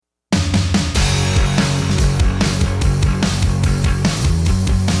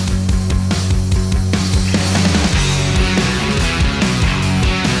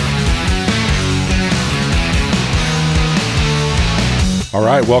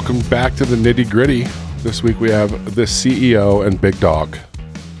right, welcome back to the Nitty Gritty. This week we have the CEO and big dog.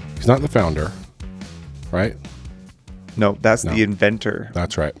 He's not the founder, right? No, that's the inventor.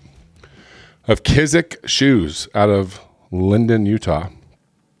 That's right. Of Kizik Shoes out of Linden, Utah.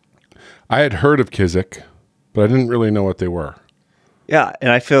 I had heard of Kizik, but I didn't really know what they were. Yeah,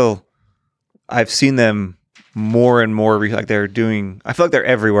 and I feel I've seen them more and more. Like I feel like they're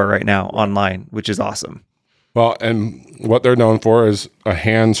everywhere right now online, which is awesome. Well, and what they're known for is a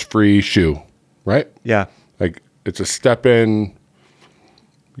hands-free shoe, right? Yeah. Like it's a step in.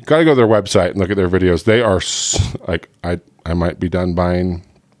 You got to go to their website and look at their videos. They are like, I might be done buying.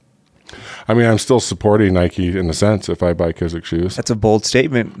 I mean, I'm still supporting Nike in a sense if I buy Kizik shoes. That's a bold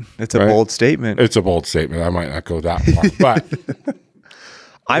statement. It's a bold statement. It's a bold statement. I might not go that far, but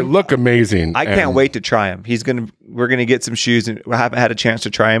they look amazing. I can't wait to try them. We're gonna get some shoes, and I haven't had a chance to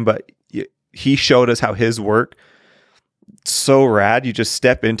try them, but he showed us how his work. It's so rad. You just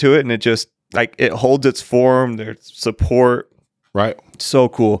step into it, and it just it holds its form. There's support. Right. So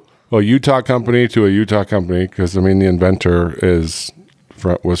cool. Well, Utah company to a Utah company, because I mean the inventor was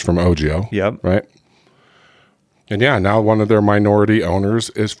from OGO. Yep. Right. And yeah, now one of their minority owners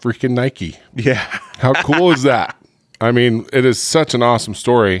is freaking Nike. Yeah. How cool is that? I mean, it is such an awesome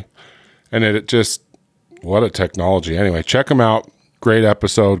story, and what a technology. Anyway, check him out. Great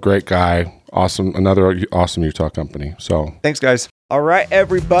episode, great guy. Awesome. Another awesome Utah company. So thanks, guys. All right,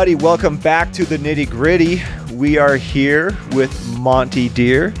 everybody. Welcome back to the Nitty Gritty. We are here with Monte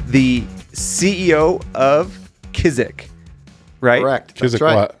Deere, the CEO of Kizik, right? Correct. Kizik That's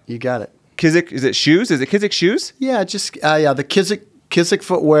right. what? You got it. Kizik, is it shoes? Is it Kizik shoes? Yeah, the Kizik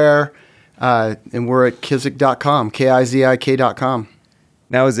footwear, and we're at kizik.com, KIZIK.com.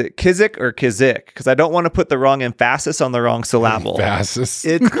 Now, is it Kizik or Kizik? Because I don't want to put the wrong emphasis on the wrong syllable. Emphasis.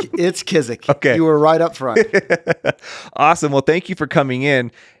 It's Kizik. Okay. You were right up front. Awesome. Well, thank you for coming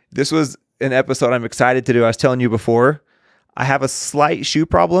in. This was an episode I'm excited to do. I was telling you before, I have a slight shoe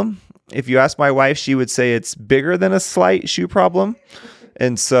problem. If you ask my wife, she would say it's bigger than a slight shoe problem.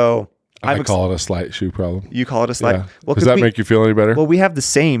 And so I call it a slight shoe problem. You call it a slight? Yeah. Well, does that make you feel any better? Well, we have the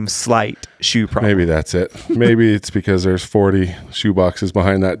same slight shoe problem. Maybe that's it. Maybe it's because there's 40 shoe boxes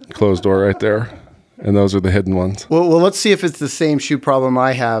behind that closed door right there, and those are the hidden ones. Well, let's see if it's the same shoe problem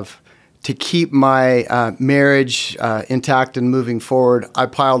I have. To keep my marriage intact and moving forward, I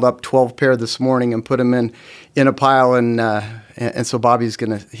piled up 12 pair this morning and put them in a pile, and so Bobby's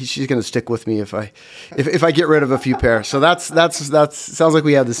she's gonna stick with me if I get rid of a few pair. So that's sounds like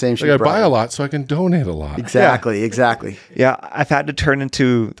we have the same shoe problem. I buy a lot so I can donate a lot. Exactly. Yeah, I've had to turn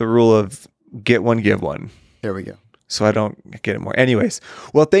into the rule of get one, give one. There we go. So I don't get it more. Anyways,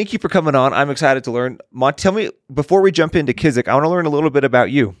 well, thank you for coming on. I'm excited to learn. Tell me, before we jump into Kizik, I want to learn a little bit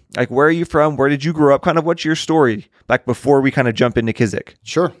about you. Like, where are you from? Where did you grow up? Kind of what's your story? Like, before we kind of jump into Kizik.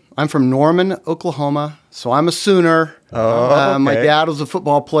 Sure. I'm from Norman, Oklahoma. So I'm a Sooner. Oh, okay. My dad was a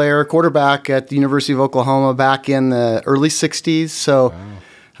football player, quarterback at the University of Oklahoma back in the early 60s. So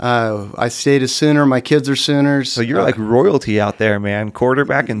I stayed a Sooner. My kids are Sooners. So you're like royalty out there, man.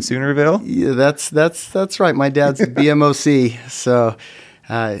 Quarterback in Soonerville? Yeah, that's right. My dad's a BMOC. So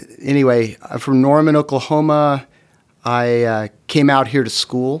anyway, I'm from Norman, Oklahoma. I came out here to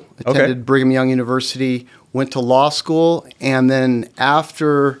school, attended Brigham Young University, went to law school, and then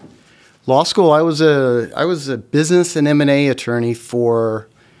after law school, I was a business and M&A attorney for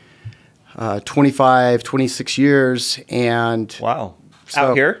 26 years. And wow. So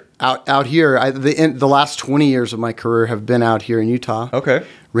out here? Out here. The last 20 years of my career have been out here in Utah. Okay.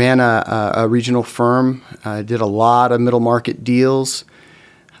 Ran a regional firm. Did a lot of middle market deals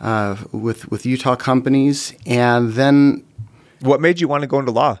with Utah companies. And then... What made you want to go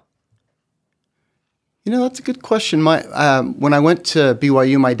into law? You know, that's a good question. When I went to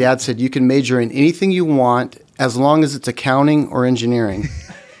BYU, my dad said, you can major in anything you want as long as it's accounting or engineering.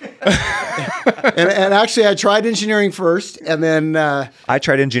 and actually, I tried engineering first, and then I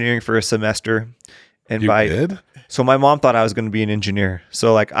tried engineering for a semester. And you did? So my mom thought I was going to be an engineer.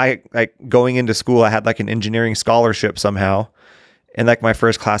 So I going into school, I had like an engineering scholarship somehow. And like my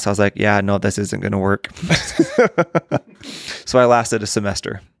first class, I was like, yeah, no, this isn't going to work. So I lasted a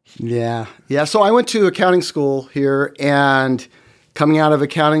semester. Yeah. So I went to accounting school here, and coming out of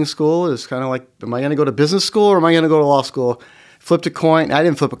accounting school is kind of like, am I going to go to business school or am I going to go to law school? Flipped a coin. I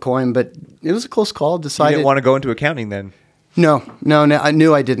didn't flip a coin, but it was a close call. Decided. You didn't want to go into accounting then? No. I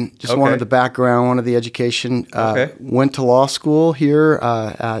knew I didn't. Just wanted the background, wanted the education. Went to law school here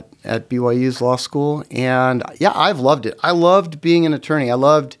at BYU's law school, and yeah, I've loved it. I loved being an attorney. I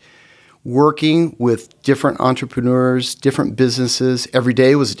loved working with different entrepreneurs, different businesses. Every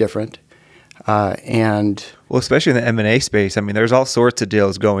day was different. And Well, especially in the M&A space. I mean, there's all sorts of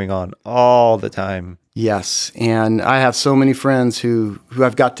deals going on all the time. Yes, and I have so many friends who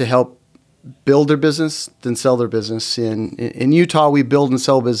I've got to help build their business, then sell their business. In Utah, we build and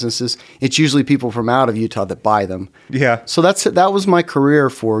sell businesses. It's usually people from out of Utah that buy them. Yeah. So that was my career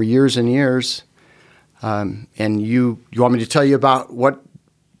for years and years. And you want me to tell you about what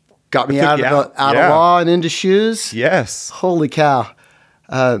got me out of law and into shoes? Yes. Holy cow.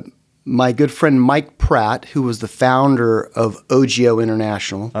 My good friend Mike Pratt, who was the founder of OGIO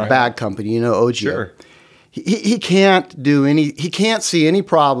International, the bag company, you know OGIO. Sure. He can't see any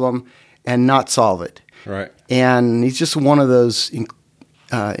problem and not solve it. Right. And he's just one of those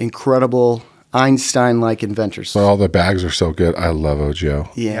incredible Einstein-like inventors. Well, all the bags are so good. I love OGIO.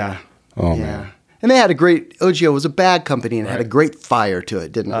 Yeah. Oh, man. And they had OGIO was a bag company and had a great fire to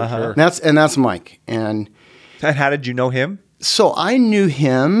it, didn't it? Sure. And that's Mike. And how did you know him? so I knew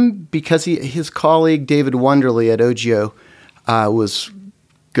him because his colleague David Wonderly at OGIO was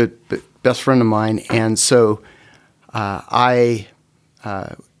good best friend of mine. And so OGIO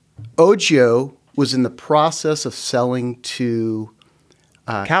was in the process of selling to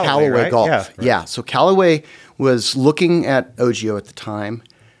Callaway right? Golf. Yeah. So Callaway was looking at OGIO at the time.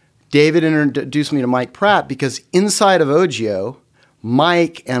 David introduced me to Mike Pratt because inside of OGIO,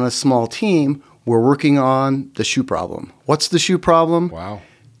 Mike and a small team were working on the shoe problem. What's the shoe problem? Wow.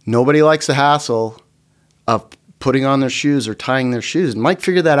 Nobody likes the hassle of putting on their shoes or tying their shoes. And Mike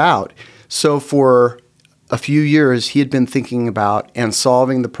figured that out. So for a few years, he had been thinking about and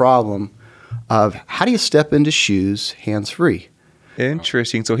solving the problem of how do you step into shoes hands-free?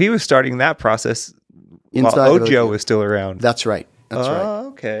 Interesting. So he was starting that process Inside while of OGIO was still around. That's right. That's right.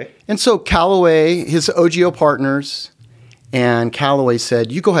 Okay. And so Callaway, his OGIO partners, and Callaway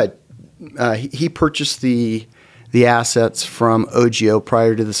said, "You go ahead." He purchased the assets from OGIO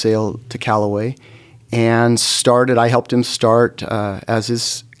prior to the sale to Callaway, and started. I helped him start as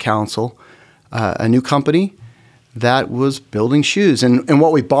his counsel a new company that was building shoes. And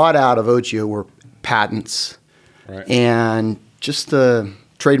what we bought out of OGIO were patents, Right. and just the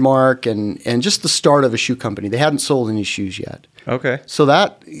trademark and just the start of a shoe company. They hadn't sold any shoes yet. Okay. So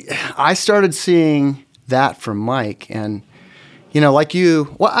that I started seeing that from Mike, and like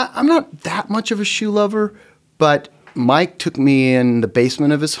you, I'm not that much of a shoe lover, but Mike took me in the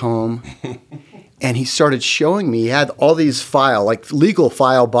basement of his home, and he started showing me. He had all these legal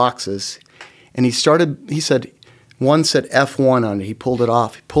file boxes, and he said, one said F1 on it. He pulled it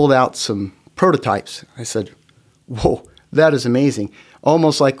off. He pulled out some prototypes. I said, "Whoa, that is amazing."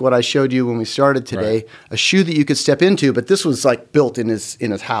 Almost like what I showed you when we started today, Right. a shoe that you could step into, but this was like built in his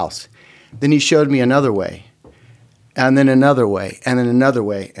house. Then he showed me another way, and then another way, and then another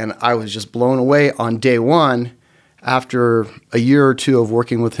way. And I was just blown away on day one. After a year or two of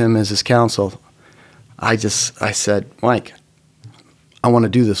working with him as his counsel, I said, "Mike, I want to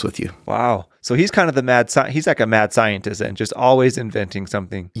do this with you." Wow. So he's kind of he's like a mad scientist and just always inventing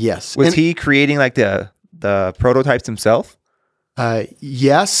something. Yes. Was he creating like the prototypes himself?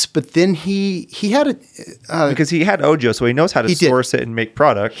 Yes, but then he had it Because he had OGIO, so he knows how to source it and make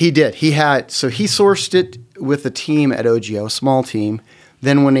product. He did. He sourced it with a team at OGIO, a small team.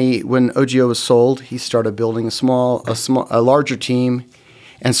 Then when OGIO was sold, he started building a larger team,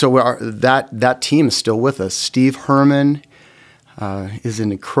 and so that team is still with us. Steve Herman is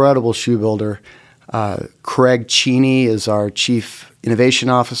an incredible shoe builder. Craig Cheney is our chief innovation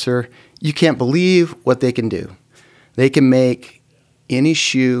officer. You can't believe what they can do. They can make any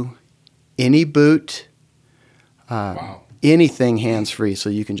shoe, any boot, anything hands-free, so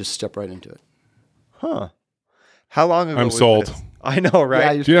you can just step right into it. Huh. How long ago I'm was sold. this? I know,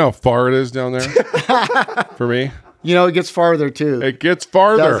 right? Yeah, Do you know how far it is down there for me? it gets farther too. It gets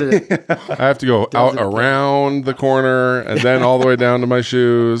farther. Does it? I have to go out around the corner and then all the way down to my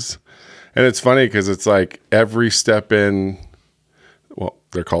shoes. And it's funny because it's like every step in, well,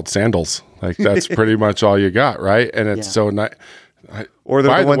 they're called sandals. Like that's pretty much all you got, right? And it's so nice. Or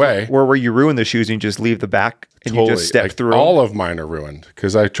by the the ones way, where you ruin the shoes and you just leave the back and you just step like, through all them. of mine are ruined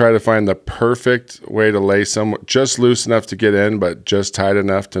because I try to find the perfect way to lay some just loose enough to get in, but just tight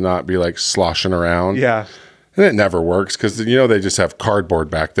enough to not be like sloshing around. Yeah. And it never works because they just have cardboard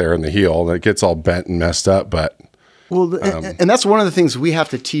back there in the heel and it gets all bent and messed up. But and that's one of the things we have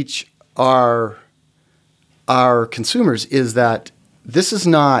to teach our consumers is that this is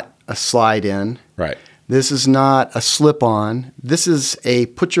not a slide in. right. This is not a slip on. This is a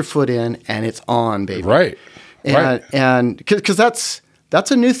put your foot in and it's on, baby. Right. And because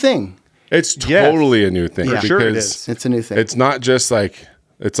that's a new thing. It's totally a new thing. Yeah. Because Sure it is. It's a new thing. It's not just like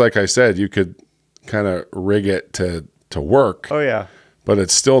I said, you could kind of rig it to work. Oh, yeah. but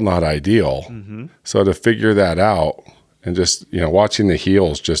it's still not ideal. So to figure that out and just, watching the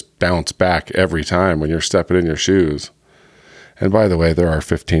heels just bounce back every time when you're stepping in your shoes. And by the way, there are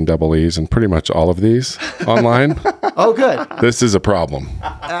 15 double E's in pretty much all of these online. Oh, good. This is a problem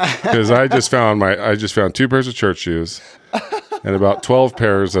because I just found 2 pairs of church shoes and about 12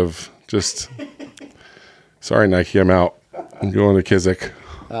 pairs of just, sorry, Nike, I'm out. I'm going to Kizik.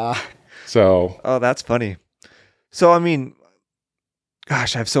 Oh, that's funny. So, I mean,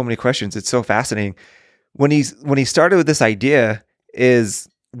 gosh, I have so many questions. It's so fascinating. When he started with this idea, is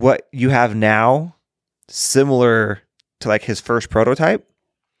what you have now similar to like his first prototype?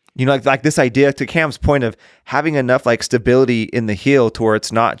 Like this idea, to Cam's point, of having enough like stability in the heel to where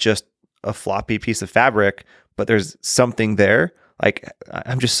it's not just a floppy piece of fabric, but there's something there. Like,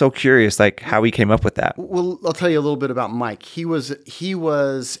 I'm just so curious, like how he came up with that. Well, I'll tell you a little bit about Mike. He was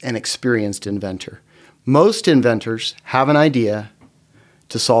an experienced inventor. Most inventors have an idea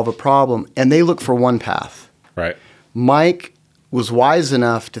to solve a problem, and they look for one path. Right. Mike was wise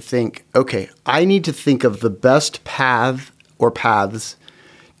enough to think, okay, I need to think of the best path or paths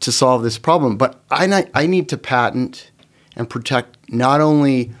to solve this problem, but I need to patent and protect not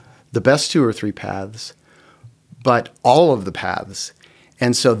only the best 2 or 3 paths, but all of the paths.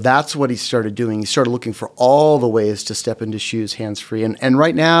 And so that's what he started doing. He started looking for all the ways to step into shoes hands-free. And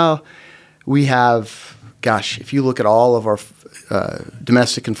right now we have, if you look at all of our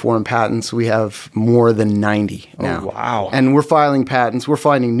domestic and foreign patents, we have more than 90 now. Oh, wow. And we're filing patents. We're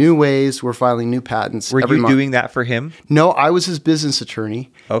finding new ways. We're filing new patents. Were every you month. doing that for him? No, I was his business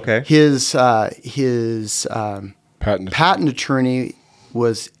attorney. Okay. His Patent attorney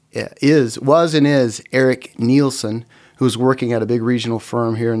was and is Eric Nielsen, who's working at a big regional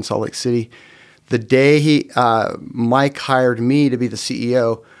firm here in Salt Lake City. The day Mike hired me to be the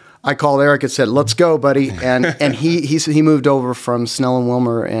CEO, I called Eric and said, "Let's go, buddy." And he moved over from Snell and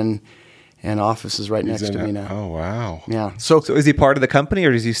Wilmer and office is right next to me now. Oh, wow. Yeah. So is he part of the company,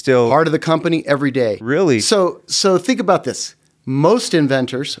 or is he still part of the company every day? Really? So think about this. Most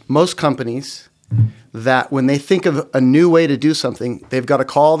inventors, most companies, that when they think of a new way to do something, they've got to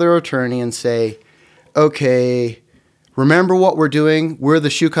call their attorney and say, "Okay, remember what we're doing? We're the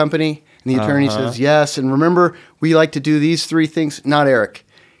shoe company." And the attorney says, "Yes. And remember, we like to do these 3 things." Not Eric.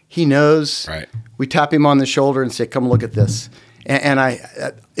 He knows. Right. We tap him on the shoulder and say, "Come look at this." And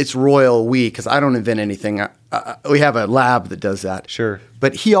it's royal we, because I don't invent anything. We have a lab that does that. Sure.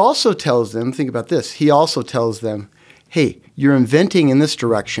 But he also tells them, think about this. He also tells them, "Hey, you're inventing in this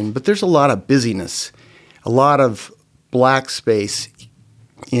direction, but there's a lot of busyness, a lot of black space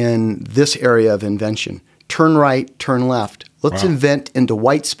in this area of invention. Turn right, turn left. Let's invent into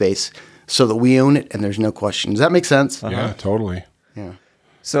white space so that we own it and there's no question." Does that make sense? Yeah, totally. Yeah.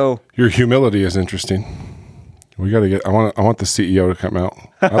 So Your humility is interesting. We got to get. I want the CEO to come out.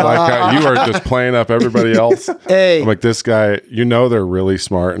 I like how you are just playing up everybody else. Hey. I'm like, this guy. They're really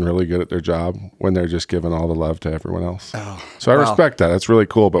smart and really good at their job when they're just giving all the love to everyone else. Oh, so I respect that. That's really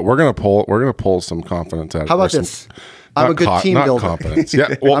cool. But we're gonna pull some confidence out of. How about this? I'm a good team builder. Not confidence.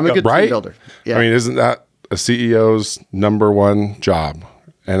 Yeah, well, I'm a good team builder. Yeah. I mean, isn't that a CEO's number one job?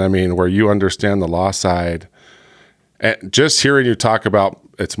 And I mean, where you understand the law side. And just hearing you talk about,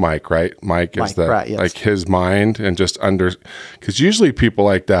 it's Mike, right? Mike is yes. like his mind and just because usually people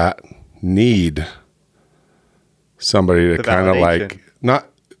like that need somebody to kind of like, not,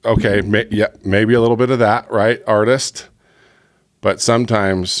 okay, maybe a little bit of that, right? Artist. But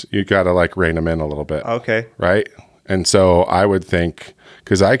sometimes you got to like rein them in a little bit. Okay. Right? And so I would think,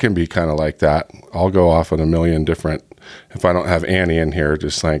 because I can be kind of like that, I'll go off on a million different, if I don't have Annie in here,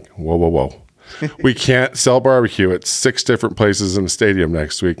 just like, whoa. We can't sell barbecue at 6 different places in the stadium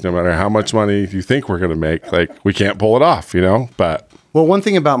next week, no matter how much money you think we're going to make. Like, we can't pull it off, But well, one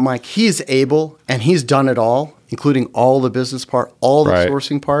thing about Mike, he's able and he's done it all, including all the business part, all the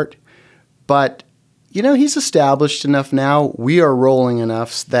sourcing part. But, he's established enough now. We are rolling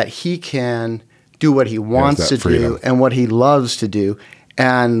enough that he can do what he wants to do and what he loves to do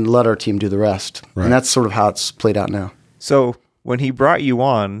and let our team do the rest. Right. And that's sort of how it's played out now. So when he brought you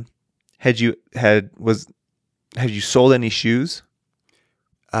on, had you sold any shoes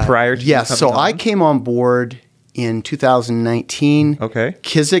prior to? Yes. So I came on board in 2019. Okay.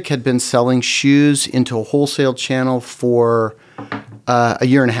 Kizik had been selling shoes into a wholesale channel for a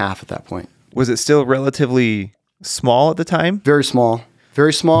year and a half at that point. Was it still relatively small at the time? Very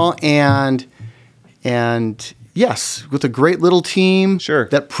small, and yes, with a great little team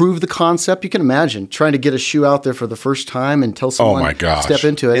that proved the concept. You can imagine trying to get a shoe out there for the first time and tell someone step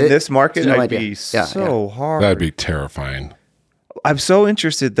into it. In this market, no it'd idea. be so hard. That'd be terrifying. I'm so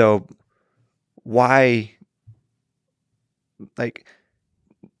interested, though, why, like,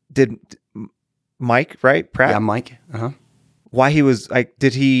 did Mike, right? Pratt? Yeah, Mike. Uh-huh. Why he was like,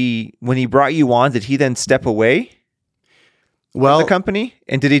 when he brought you on, did he then step away from the company?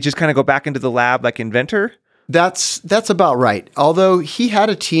 And did he just kind of go back into the lab like inventor? That's about right. Although he had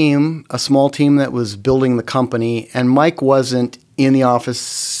a small team that was building the company, and Mike wasn't in the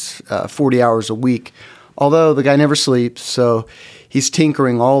office 40 hours a week. Although the guy never sleeps, so he's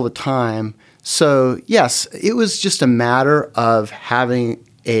tinkering all the time. So yes, it was just a matter of having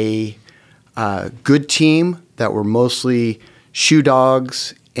a good team that were mostly shoe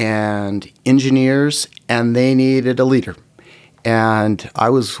dogs and engineers, and they needed a leader. And I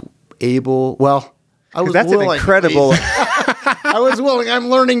was able. That's willing, an incredible. I was willing. I'm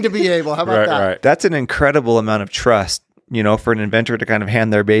learning to be able. How about that? Right. That's an incredible amount of trust, for an inventor to kind of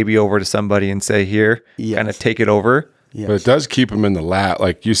hand their baby over to somebody and say, "Here, kind of take it over." Yes. But it does keep him in the lab.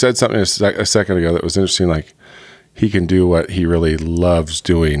 Like you said something a second ago that was interesting. Like he can do what he really loves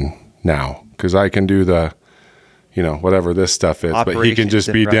doing now. Because I can do the, whatever this stuff is, but he can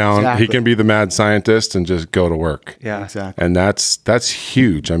just be down. Exactly. He can be the mad scientist and just go to work. Yeah, exactly. And that's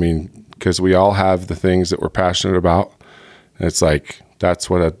huge. I mean, because we all have the things that we're passionate about. And it's like, that's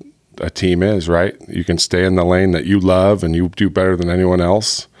what a team is, right? You can stay in the lane that you love and you do better than anyone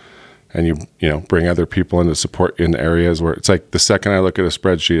else. And you bring other people in to support in areas where it's like the second I look at a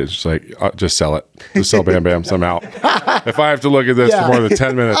spreadsheet, it's just like, just sell it. Just sell Bam Bams, I'm out. If I have to look at this for more than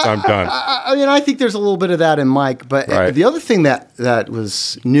 10 minutes, I'm done. I think there's a little bit of that in Mike. But the other thing that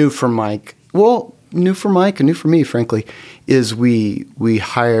was new for Mike, new for Mike and new for me, frankly, is we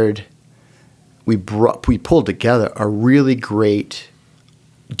pulled together a really great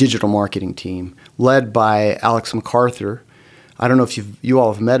digital marketing team led by Alex MacArthur. I don't know if you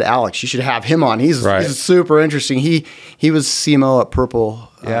all have met Alex. You should have him on. He's super interesting. He was CMO at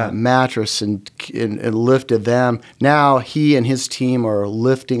Purple Mattress and lifted them. Now he and his team are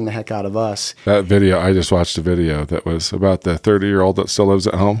lifting the heck out of us. That video, I just watched a video that was about the 30-year-old that still lives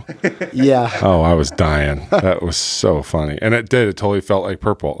at home. Yeah. Oh, I was dying. That was so funny. And it did. It totally felt like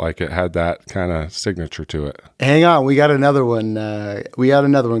Purple. Like it had that kind of signature to it. Hang on. We got another one.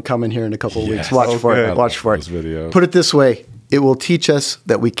 Coming here in a couple of weeks. Watch for it. Watch for it. Put it this way. It will teach us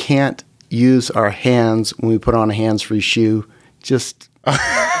that we can't use our hands when we put on a hands-free shoe.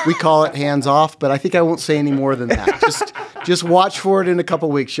 We call it hands off, but I think I won't say any more than that. Just watch for it in a couple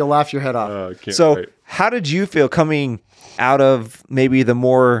of weeks. You'll laugh your head off. How did you feel coming out of maybe the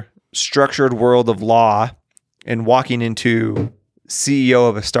more structured world of law and walking into CEO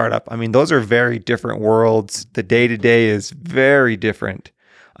of a startup? I mean, those are very different worlds. The day-to-day is very different.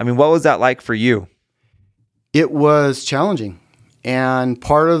 I mean, what was that like for you? It was challenging. And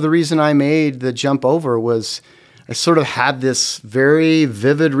part of the reason I made the jump over was I sort of had this very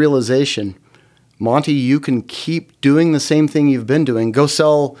vivid realization. Monte, you can keep doing the same thing you've been doing. Go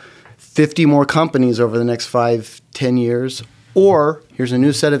sell 50 more companies over the next 5-10 years. Or here's a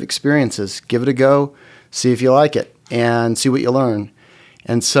new set of experiences. Give it a go. See if you like it and see what you learn.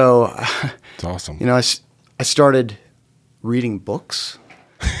 And so it's awesome. I started reading books.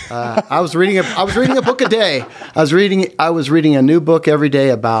 I was reading a book a day. I was reading a new book every day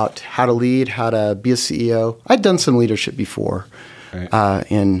about how to lead, how to be a CEO. I'd done some leadership before,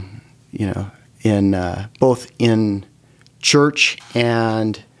 in both in church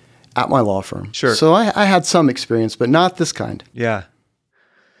and at my law firm. Sure. So I had some experience, but not this kind. Yeah.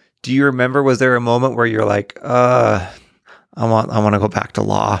 Do you remember? Was there a moment where you're like, I want to go back to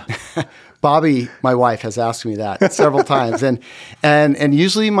law? Bobby, my wife, has asked me that several times, and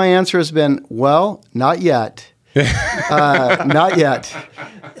usually my answer has been, "Well, not yet, not yet."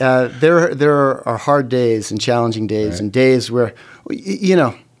 There are hard days and challenging days, and days where,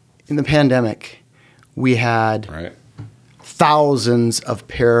 in the pandemic, we had thousands of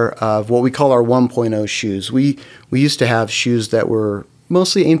pair of what we call our 1.0 shoes. We used to have shoes that were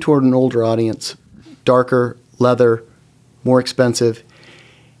mostly aimed toward an older audience, darker leather, more expensive.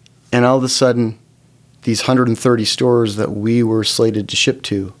 And all of a sudden, these 130 stores that we were slated to ship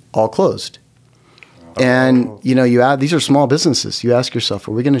to all closed. And these are small businesses. You ask yourself,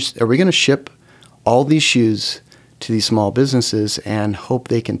 are we going to ship all these shoes to these small businesses and hope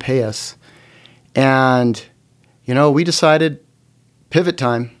they can pay us? And we decided pivot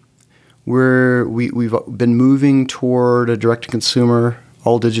time. We've been moving toward a direct to consumer,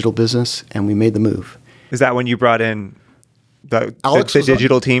 all digital business, and we made the move. Is that when you brought in the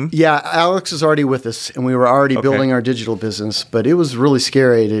digital team? Yeah, Alex is already with us, and we were already building our digital business, but it was really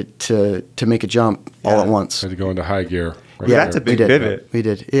scary to make a jump all at once. Had to go into high gear. That's a big pivot. We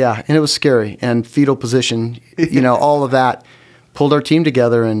did, yeah, and it was scary. And fetal position, all of that, pulled our team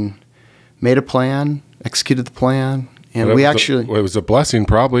together and made a plan, executed the plan, And But we it was a blessing,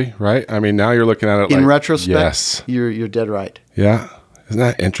 probably, right? I mean, now you're looking at it in like, retrospect, yes, you're dead right. yeah. Isn't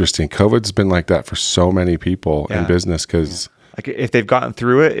that interesting? COVID's been like that for so many people in Yeah. business because, Like if they've gotten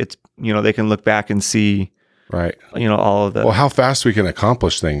through it, it's, they can look back and see, right. all of the. Well, how fast we can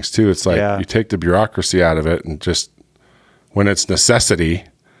accomplish things too. It's like Yeah. you take the bureaucracy out of it and just when it's necessity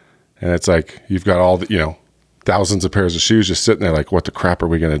and it's like you've got all the, thousands of pairs of shoes just sitting there like, what the crap are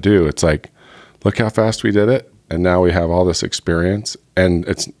we going to do? It's like, look how fast we did it. And now we have all this experience and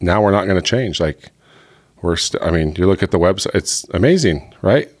now we're not going to change. Like you look at the website, it's amazing,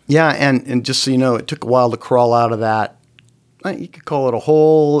 right? Yeah. And just so you know, it took a while to crawl out of that. You could call it a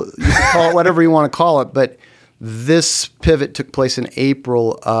hole, you could call it whatever you want to call it. But this pivot took place in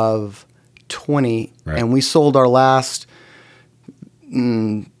April of 20. Right. And we sold our last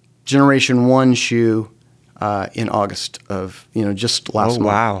Generation 1 shoe in August of, just last month.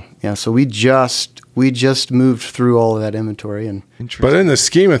 Wow. Yeah, so we just moved through all of that inventory. And But in the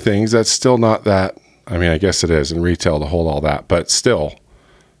scheme of things, that's still not that. I mean, I guess it is in retail to hold all that, but still,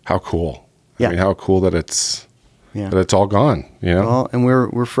 how cool. Yeah. I mean, how cool that it's all gone, Well, and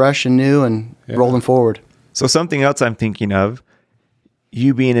we're fresh and new and rolling forward. So something else I'm thinking of,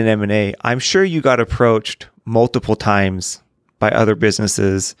 you being in M&A, I'm sure you got approached multiple times by other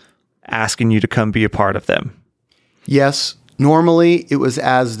businesses asking you to come be a part of them. Yes, normally it was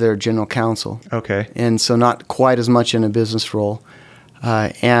as their general counsel. Okay. And so not quite as much in a business role.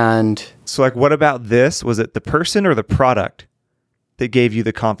 And So like, what about this? Was it the person or the product that gave you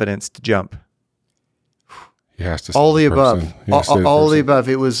the confidence to jump? He has to all stay the the above. person. He has to stay the All the person. above.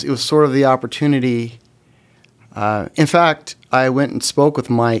 It was sort of the opportunity. In fact, I went and spoke with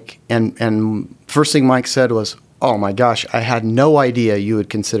Mike, and first thing Mike said was, "Oh my gosh, I had no idea you would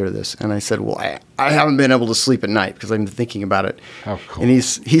consider this." And I said, "Well, I haven't been able to sleep at night because I've been thinking about it." How cool. And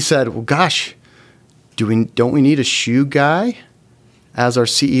he said, "Well, gosh, don't we need a shoe guy as our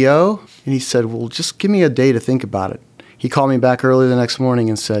CEO?" And he said, "Well, just give me a day to think about it." He called me back early the next morning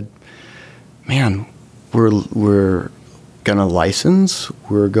and said, "Man, we're going to license.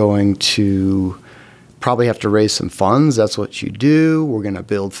 We're going to probably have to raise some funds. That's what you do. We're going to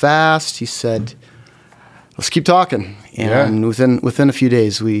build fast." He said, "Let's keep talking." And within a few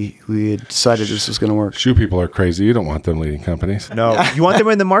days, we had decided this was going to work. Shoe people are crazy. You don't want them leading companies. No, you want them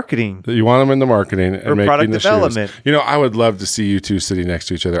in the marketing. You want them in the marketing and Or making product the development. shoes. I would love to see you two sitting next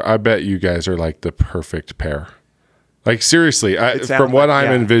to each other. I bet you guys are like the perfect pair. Like seriously, sounds from what like-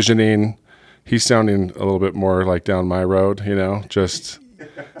 I'm yeah. envisioning, he's sounding a little bit more like down my road. Just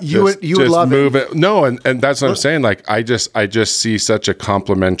You would love move it. it. No, and that's what I'm saying. Like I just see such a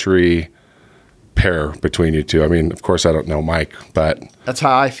complementary pair between you two. I mean, of course, I don't know Mike, but That's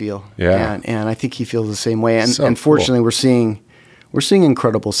how I feel. Yeah. And I think he feels the same way. And So unfortunately, cool. we're seeing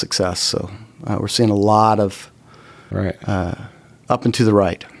incredible success. So we're seeing a lot of right. up and to the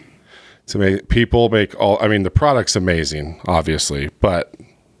right. It's amazing. People make the product's amazing, obviously, but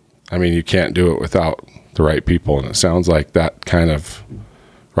I mean, you can't do it without the right people. And it sounds like that kind of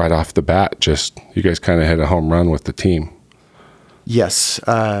right off the bat, just you guys kind of hit a home run with the team. Yes.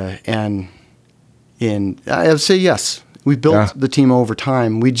 And I would say yes. We built the team over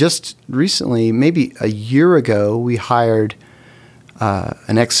time. We just recently, maybe a year ago, we hired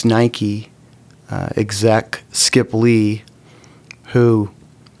an ex-Nike exec, Skip Lee, who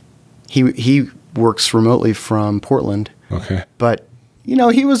he works remotely from Portland. Okay. But,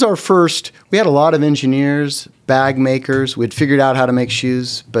 he was our first. We had a lot of engineers, bag makers. We'd figured out how to make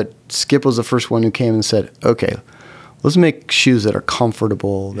shoes, but Skip was the first one who came and said, "Okay, let's make shoes that are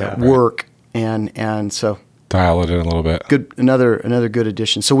comfortable, that work." And so Dial it in a little bit. good, another good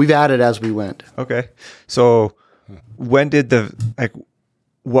addition. So we've added as we went. Okay. So when did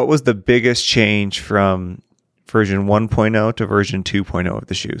what was the biggest change from version 1.0 to version 2.0 of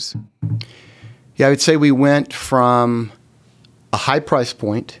the shoes? Yeah, I would say we went from a high price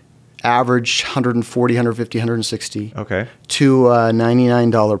point, average 140, 150, 160, Okay. to a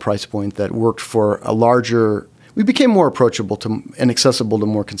 $99 price point that worked for a larger. We became more approachable and accessible to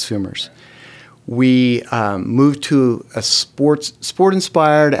more consumers. We moved to a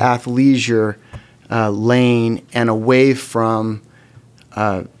sport-inspired athleisure lane and away from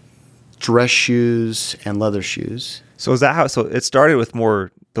dress shoes and leather shoes. So is that how? So it started with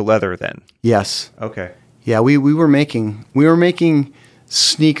more the leather then. Yes. Okay. Yeah, we were making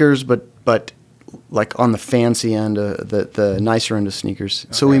sneakers, but like on the fancy end, the nicer end of sneakers.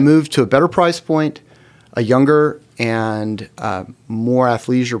 So we moved to a better price point, a younger and more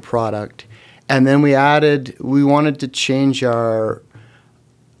athleisure product, and then we wanted to change our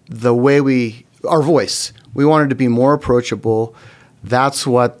voice. We wanted to be more approachable. that's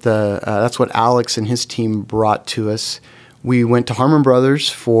what Alex and his team brought to us. We went to Harmon Brothers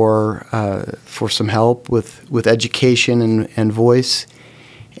for some help with education and voice,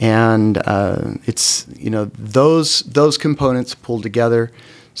 and it's those components pulled together,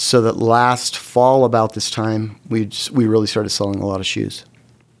 so that last fall about this time we really started selling a lot of shoes.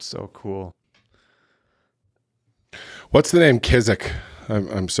 So cool. What's the name Kizik?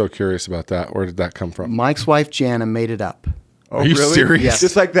 I'm so curious about that. Where did that come from? Mike's wife Jana made it up. Oh, Are you really? serious? Yes.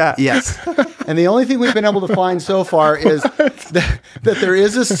 Just like that? Yes. And the only thing we've been able to find so far is that there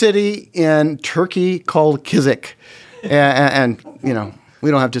is a city in Turkey called Kizik. And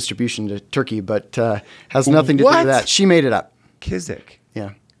we don't have distribution to Turkey, but has nothing to do with that. She made it up. Kizik.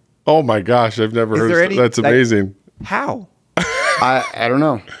 Yeah. Oh my gosh, I've never heard of that. That's amazing. How? I don't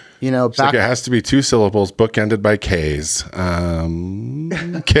know. It's like it has to be 2 syllables, bookended by K's.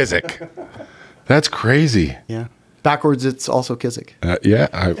 Kizik. That's crazy. Yeah. Backwards, it's also Kizik.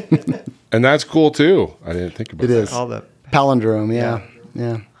 And that's cool too. I didn't think about It that. is. All the Palindrome,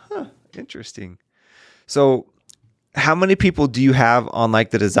 yeah. Huh, interesting. So, how many people do you have on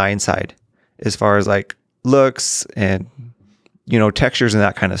like the design side, as far as like looks and textures and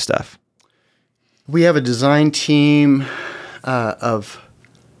that kind of stuff? We have a design team of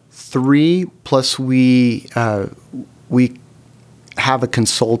 3, plus we have a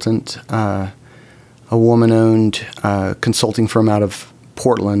consultant, a woman-owned consulting firm out of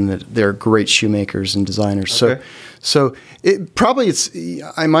Portland. They're great shoemakers and designers. Okay. So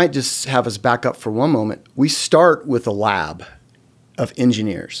I might just have us back up for one moment. We start with a lab of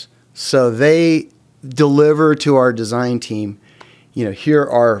engineers. So they deliver to our design team, here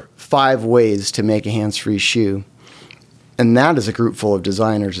are 5 ways to make a hands-free shoe. And that is a group full of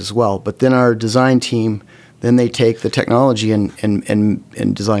designers as well. But then our design team, then they take the technology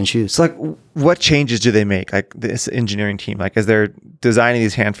and design shoes. So, like, what changes do they make? Like this engineering team, like as they're designing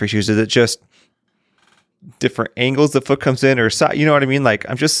these hand-free shoes, is it just different angles the foot comes in, or side? You know what I mean? Like,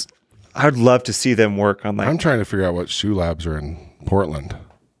 I'd love to see them work on like. I'm trying to figure out what shoe labs are in Portland.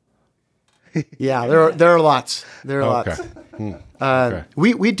 Yeah, there are lots. There are lots. Okay.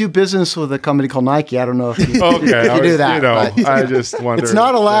 We do business with a company called Nike. I don't know if you, Okay, if you do that. but I just wonder. it's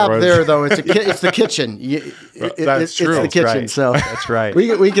not a if lab was- there though. It's the kitchen. That's true. It's the kitchen. right. So That's right. we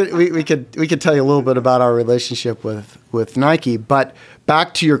could tell you a little bit about our relationship with Nike. But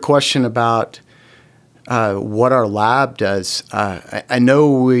back to your question about what our lab does. I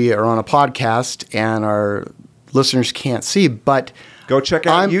know we are on a podcast and our listeners can't see, but Go check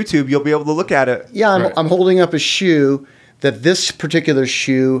out YouTube. You'll be able to look at it. yeah, Right. I'm holding up a shoe that this particular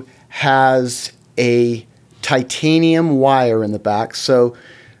shoe has a titanium wire in the back. So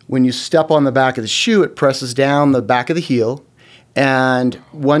when you step on the back of the shoe, it presses down the back of the heel. And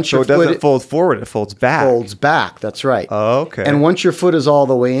once So your it doesn't foot fold forward; it folds back. folds back, that's right. Oh, okay. And once your foot is all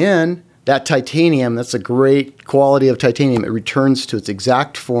the way in, that titanium, that's a great quality of titanium. It returns to its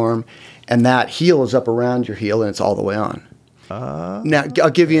exact form, and that heel is up around your heel, and it's all the way on. Now, I'll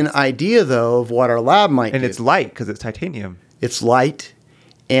give you an idea, though, of what our lab might do. And it's light because it's titanium. It's light,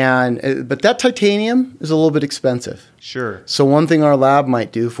 but that titanium is a little bit expensive. Sure. So one thing our lab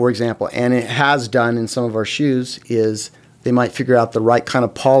might do, for example, and it has done in some of our shoes, is they might figure out the right kind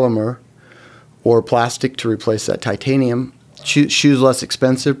of polymer or plastic to replace that titanium. Shoes less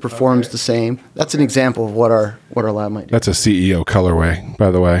expensive, performs the same. That's an example of what our lab might do. That's a CEO colorway, by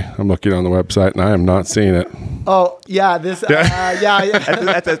the way. I'm looking on the website and I am not seeing it. Oh yeah, this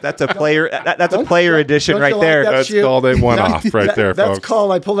That's a player. That's a player edition don't right you like there. that? That's shoe. called a one-off right there, That's folks.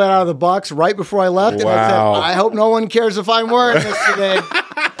 called. I pulled that out of the box right before I left, and I Wow. said, "I hope no one cares if I'm wearing this today."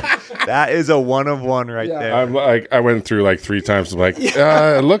 That is a one of one right Yeah. there. I'm like, I went through like 3 times. I'm like,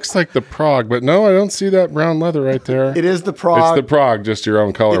 it looks like the Prague, but no, I don't see that brown leather right there. It is the It's Prague. the Prague, just your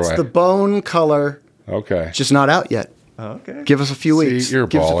own colorway. It's the bone color, Okay. just not out yet. Okay. Give us a few weeks. See, you're a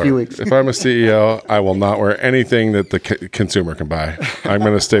Give us a baller. few weeks. If I'm a CEO, I will not wear anything that the consumer can buy. I'm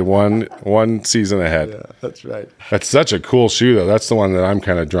going to stay one season ahead. That's right. That's such a cool shoe, though. That's the one that I'm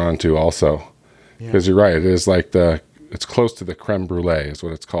kind of drawn to also. Because you're right. It is like it's close to the creme brulee is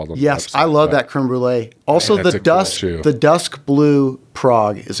what it's called. On the Yes, website, I love but- that creme brulee. Also, Man, that's the a cool dusk, shoe. the dusk blue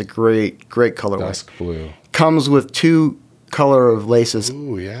Prague is a great colorway. Dusk blue. Comes with 2 color of laces.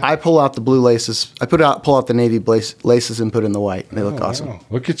 Ooh, yeah. I pull out the blue laces. I pull out the navy laces and put in the white. They look awesome. Wow.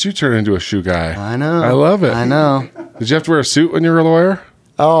 Look at you turn into a shoe guy. I know. I love it. I know. Did you have to wear a suit when you were a lawyer?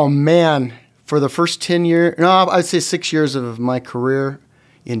 Oh man, for the first 10 years, no, I'd say 6 years of my career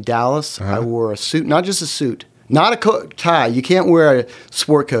in Dallas, I wore a suit, not just a suit, not a tie. You can't wear a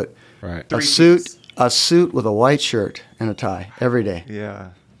sport coat. Right. A suit with a white shirt and a tie every day. Yeah.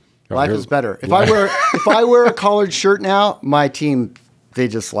 Life here's- is better. If I wear a collared shirt now, my team, they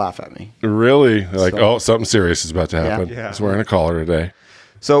just laugh at me. Really? Like, oh, something serious is about to happen. Yeah. He's wearing a collar today.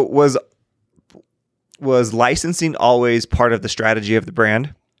 So was licensing always part of the strategy of the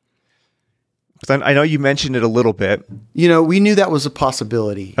brand? Because I know you mentioned it a little bit. We knew that was a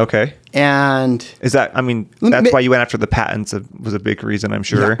possibility. Okay. And Is that, that's why you went after the patents was a big reason, I'm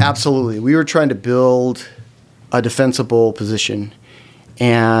sure. yeah, absolutely. We were trying to build a defensible position.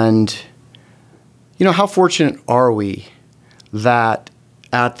 And, how fortunate are we that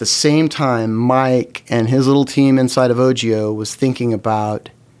at the same time, Mike and his little team inside of OGIO was thinking about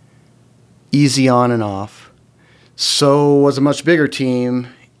easy on and off. So was a much bigger team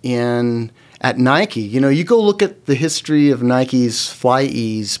at Nike. You go look at the history of Nike's Fly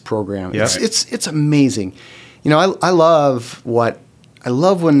Ease program. Yeah. It's amazing. I love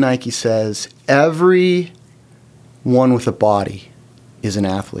when Nike says every one with a body is an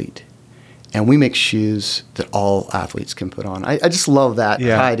athlete. And we make shoes that all athletes can put on. I just love that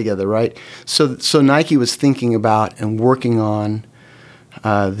tie together, right? So Nike was thinking about and working on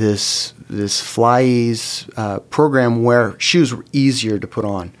this Fly Ease program where shoes were easier to put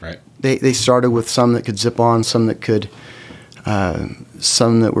on. Right. They started with some that could zip on, some that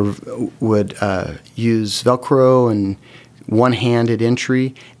would use Velcro and one-handed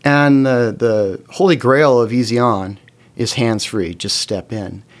entry. And the holy grail of Easy On is hands-free, just step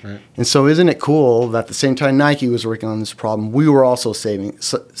in. Right. And so isn't it cool that at the same time Nike was working on this problem, we were also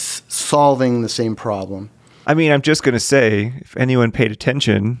solving the same problem? I'm just going to say, if anyone paid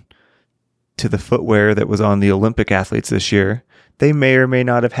attention to the footwear that was on the Olympic athletes this year, they may or may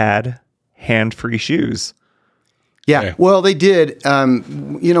not have had hand-free shoes. Yeah, well, they did.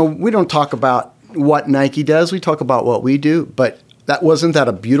 We don't talk about what Nike does. We talk about what we do, but wasn't that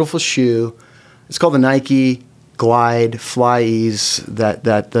a beautiful shoe? It's called the Nike Glide Fly Ease that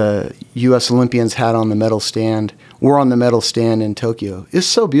the U.S. Olympians had on the medal stand. We're on the medal stand in Tokyo. It's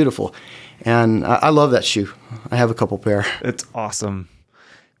so beautiful. And I love that shoe. I have a couple pair. It's awesome.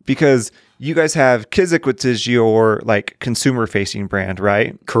 Because you guys have Kizik, which is your consumer-facing brand,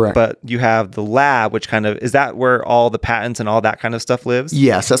 right? Correct. But you have the lab, which is that where all the patents and all that kind of stuff lives?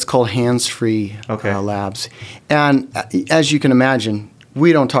 Yes, that's called HandsFree Labs. And as you can imagine,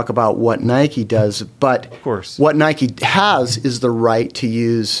 we don't talk about what Nike does, but of course, what Nike has is the right to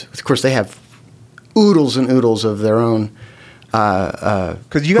use. Of course, they have oodles and oodles of their own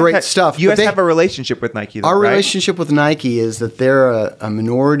great stuff. You guys have a relationship with Nike, though, Our right? relationship with Nike is that they're a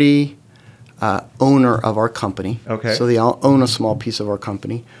minority owner of our company. Okay. So they own a small piece of our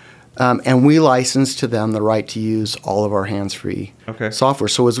company. And we license to them the right to use all of our hands-free software.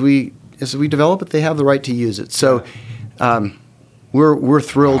 So as we develop it, they have the right to use it. So we're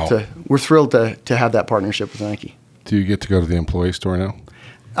thrilled to have that partnership with Nike. Do you get to go to the employee store now?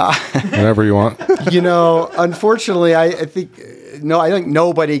 Whenever you want. Unfortunately, I think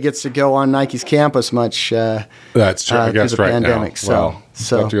nobody gets to go on Nike's campus much. That's true. I guess through the right pandemic. now.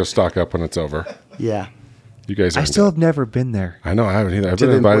 So have to go stock up when it's over. Yeah. You guys. I still have never been there. I know. I haven't either. I've To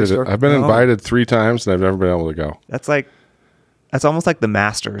been the employee invited. store? I've been invited 3 times, and I've never been able to go. That's almost like the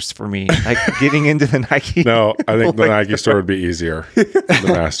Masters for me, like getting into the Nike. No, I think the Nike store would be easier than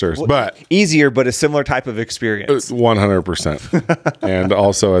the Masters, but easier, but a similar type of experience. 100%, and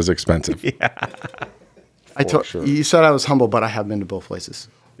also as expensive. Yeah. You said I was humble, but I have been to both places.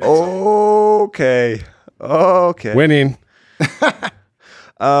 Okay. Winning.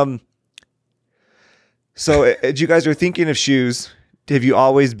 So as you guys are thinking of shoes, have you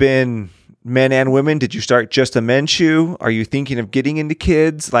always been men and women? Did you start just a men's shoe? Are you thinking of getting into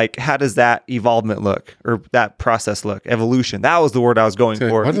kids? Like, how does that evolvement look, or that process look? Evolution. That was the word I was going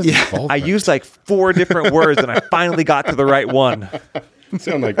for. What is evolvement? I used 4 different words, and I finally got to the right one.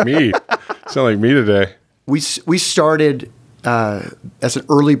 Sound like me. Sound like me today. We started as an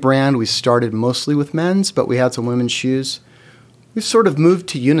early brand. We started mostly with men's, but we had some women's shoes. We've sort of moved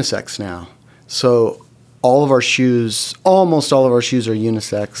to unisex now. So almost all of our shoes are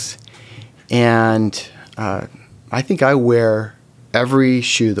unisex. And I think I wear every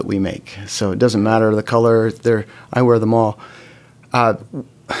shoe that we make. So it doesn't matter the color. I wear them all.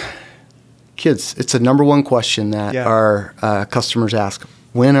 Kids, it's a number one question that our customers ask.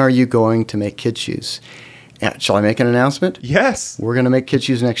 When are you going to make kids shoes? Shall I make an announcement? Yes. We're going to make kids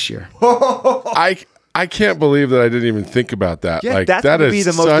shoes next year. I can't believe that I didn't even think about that. Yeah, that's going to be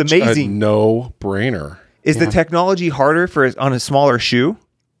the most amazing. A no-brainer. Is the technology harder on a smaller shoe?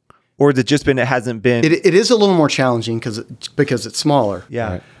 Or has it just been, it hasn't been? It is a little more challenging because it's smaller.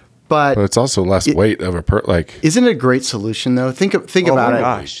 Yeah. Right. But it's also less weight of a isn't it a great solution though? Think about my it.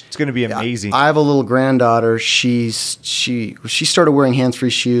 gosh, it's going to be amazing. I have a little granddaughter. She started wearing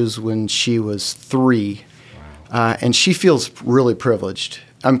hands-free shoes when she was 3, and she feels really privileged.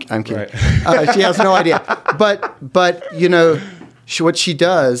 I'm kidding. Right. She has no idea. But what she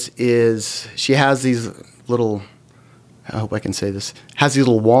does is she has these little. I hope I can say this. Has these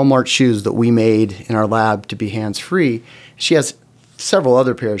little Walmart shoes that we made in our lab to be hands-free. She has several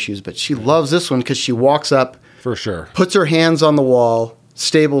other pair of shoes, but she loves this one because she walks up, for sure, puts her hands on the wall,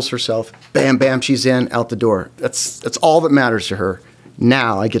 stables herself, bam, bam, she's in, out the door. That's all that matters to her.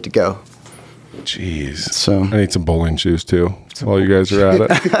 Now I get to go. Jeez. So I need some bowling shoes too while you guys are at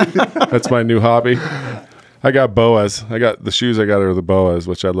it. That's my new hobby. I got boas. The shoes I got are the boas,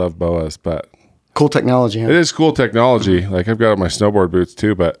 which I love boas, but cool technology. Huh? It is cool technology. Like I've got my snowboard boots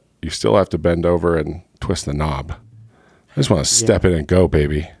too, but you still have to bend over and twist the knob. I just want to step in and go,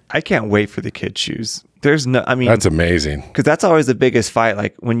 baby. I can't wait for the kids' shoes. That's amazing. Because that's always the biggest fight.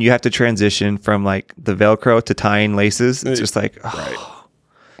 Like when you have to transition from like the Velcro to tying laces, it's just like,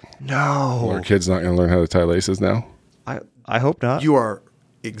 no. Well, our kids not going to learn how to tie laces now? I hope not. You are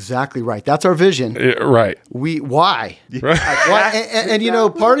exactly right. That's our vision. Right. Why? Right. Why?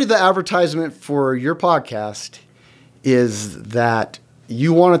 And part of the advertisement for your podcast is that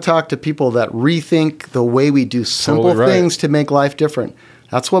you want to talk to people that rethink the way we do simple things to make life different.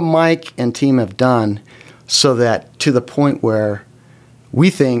 That's what Mike and team have done, so that to the point where we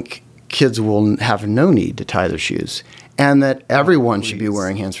think kids will have no need to tie their shoes, and that everyone should be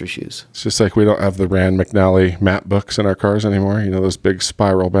wearing hands-free shoes. It's just like we don't have the Rand McNally map books in our cars anymore. You know, those big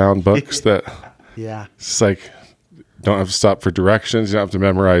spiral-bound books that it's like don't have to stop for directions. You don't have to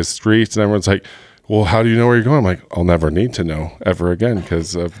memorize streets. And everyone's like, well, how do you know where you're going? I'm like, I'll never need to know ever again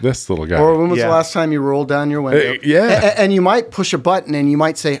because of this little guy. Or when was the last time you rolled down your window? And you might push a button and you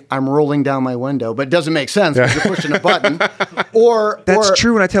might say, I'm rolling down my window, but it doesn't make sense because you're pushing a button. That's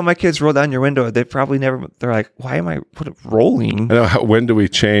true. When I tell my kids roll down your window, they probably never, they're like, why am I rolling? I know, when do we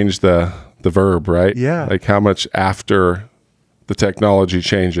change the verb, right? Yeah. Like how much after the technology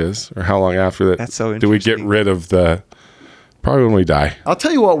changes or how long after that That's so do we get rid of probably when we die. I'll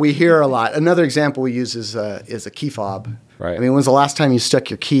tell you what we hear a lot. Another example we use is a key fob. Right. I mean, when's the last time you stuck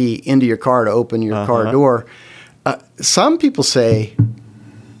your key into your car to open your car door? Some people say,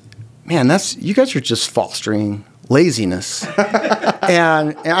 man, you guys are just fostering laziness.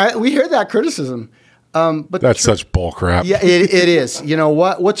 and we hear that criticism. But that's such bull crap. Yeah, it is. You know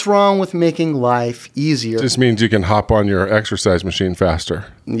what? What's wrong with making life easier? Just means you can hop on your exercise machine faster.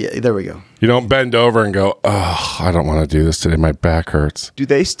 Yeah, there we go. You don't bend over and go, oh, I don't want to do this today. My back hurts. Do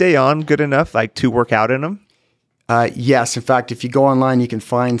they stay on good enough, like to work out in them? Yes. In fact, if you go online, you can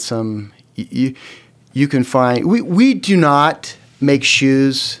find some. You can find. We do not make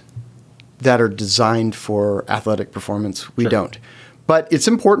shoes that are designed for athletic performance. We don't. But it's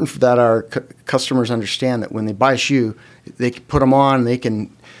important that our customers understand that when they buy a shoe, they can put them on. They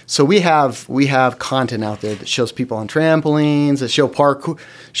can. So we have content out there that shows people on trampolines, that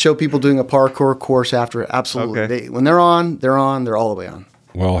show people doing a parkour course after. Absolutely, Okay. When they're on. They're all the way on.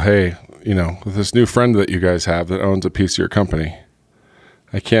 Well, hey, with this new friend that you guys have that owns a piece of your company,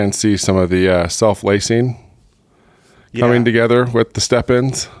 I can see some of the self-lacing coming together with the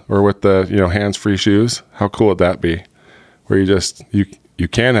step-ins or with the hands-free shoes. How cool would that be? Where you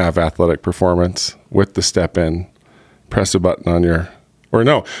can have athletic performance with the step in, press a button on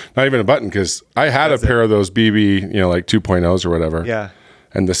not even a button, because I had a pair of those BB, like 2.0s or whatever. Yeah.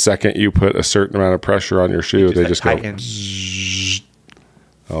 And the second you put a certain amount of pressure on your shoe, they just go.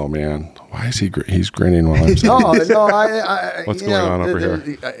 Oh man, why is he's grinning while I'm saying No, what's going on over here?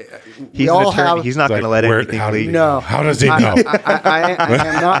 He's an attorney. He's not going to let anything leak. No. How does he know? I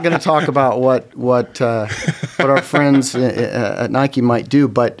am not going to talk about what our friends at Nike might do,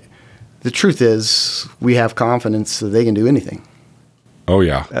 but the truth is we have confidence that they can do anything. Oh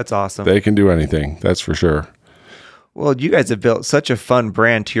yeah. That's awesome. They can do anything. That's for sure. Well, you guys have built such a fun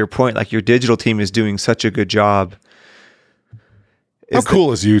brand. To your point, like your digital team is doing such a good job. How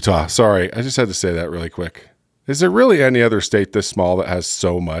cool is Utah? Sorry, I just had to say that really quick. Is there really any other state this small that has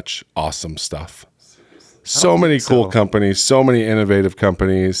so much awesome stuff? So many cool companies, so many innovative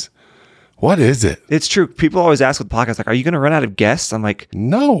companies. What is it? It's true. People always ask with podcasts, like, are you going to run out of guests? I'm like,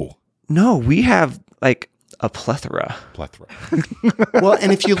 no, we have like a plethora. Well,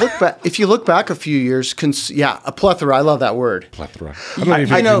 and if you look back a few years, a plethora. I love that word. Plethora. I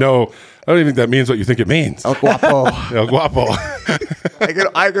don't even think that means what you think it means. El guapo. El guapo.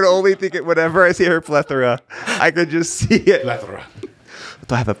 I could only think it whenever I see her plethora. I could just see it. Plethora.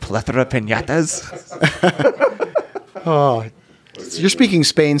 Do I have a plethora of piñatas? You're speaking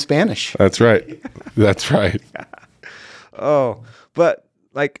Spain Spanish. That's right. That's right. Oh, but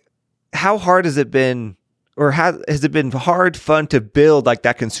like, how hard has it been, or has it been hard, fun to build like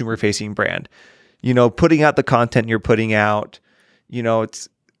that consumer facing brand? You know, putting out the content you're putting out, you know,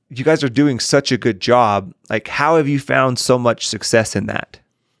 you guys are doing such a good job. Like, how have you found so much success in that?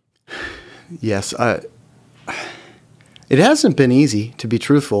 Yes. It hasn't been easy, to be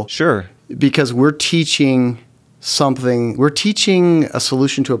truthful. Sure. Because we're teaching a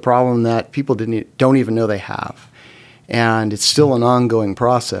solution to a problem that people don't even know they have. And it's still an ongoing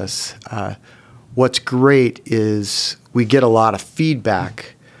process. What's great is we get a lot of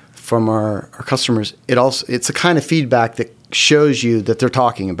feedback from our customers. It's a kind of feedback that shows you that they're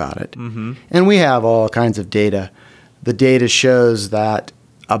talking about it. Mm-hmm. And we have all kinds of data. The data shows that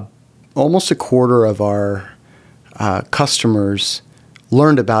almost a quarter of our customers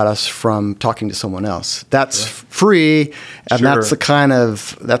learned about us from talking to someone else. That's free, and Sure. that's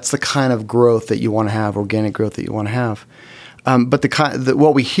the kind of growth that you want to have, organic growth that you want to have. But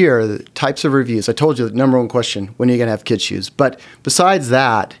what we hear, the types of reviews. I told you the number one question: when are you going to have kids' shoes? But besides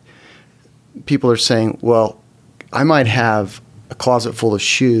that, people are saying, "Well, I might have a closet full of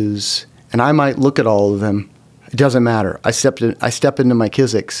shoes, and I might look at all of them. It doesn't matter. I step into my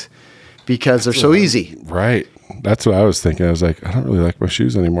Kiziks because they're so easy." Right. That's what I was thinking. I was like, I don't really like my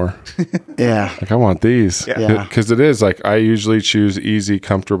shoes anymore. Yeah. Like, I want these. Yeah. Because it is like, I usually choose easy,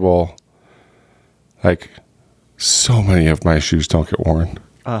 comfortable. Like, so many of my shoes don't get worn.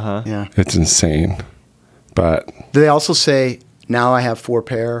 Uh-huh. Yeah. It's insane. But They also say, now I have 4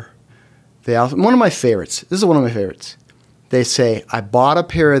 pair. One of my favorites. This is one of my favorites. They say, I bought a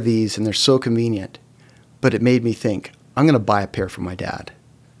pair of these and they're so convenient, but it made me think, I'm going to buy a pair for my dad.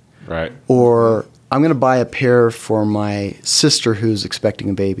 right. Or I'm going to buy a pair for my sister who's expecting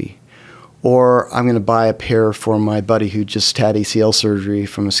a baby. Or I'm going to buy a pair for my buddy who just had ACL surgery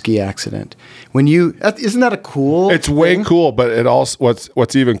from a ski accident. Isn't that a cool It's thing? way cool, but it also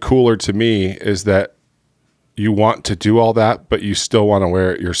what's even cooler to me is that you want to do all that, but you still want to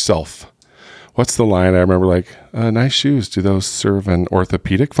wear it yourself. What's the line? I remember, like, nice shoes. Do those serve an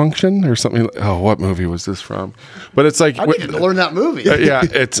orthopedic function or something? Oh, what movie was this from? But it's like, I need to learn that movie. yeah,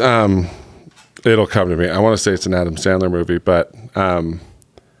 it's it'll come to me. I want to say it's an Adam Sandler movie, but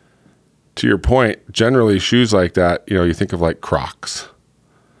to your point, generally shoes like that, you know, you think of like Crocs.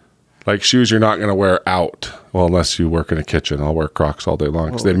 Like shoes you're not going to wear out. Well, unless you work in a kitchen. I'll wear Crocs all day long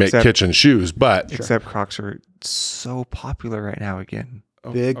because they make kitchen shoes. But Except Crocs are so popular right now again.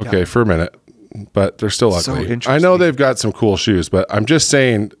 Big time. okay, for a minute, but they're still So ugly. interesting. I know they've got some cool shoes, but I'm just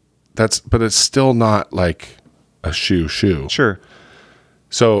saying but it's still not like a shoe. Sure.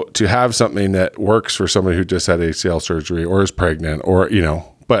 So to have something that works for somebody who just had ACL surgery or is pregnant or, you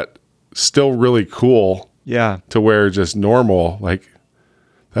know, but still really cool Yeah. to wear just normal, like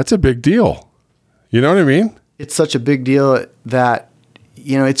that's a big deal. You know what I mean? It's such a big deal that,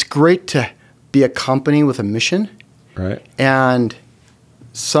 you know, it's great to be a company with a mission. Right. And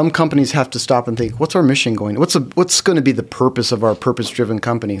some companies have to stop and think, what's our mission going? What's going to be the purpose of our purpose-driven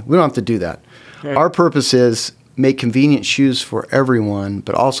company? We don't have to do that. Right. Our purpose is make convenient shoes for everyone,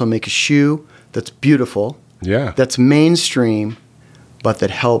 but also make a shoe that's beautiful, that's mainstream, but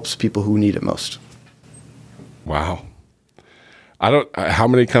that helps people who need it most. Wow. How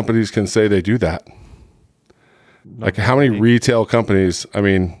many companies can say they do that? Like how many retail companies, I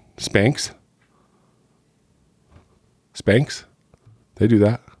mean, Spanx, they do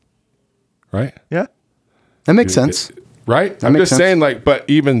that, right? Yeah. That makes sense. Right? I'm just saying, like, but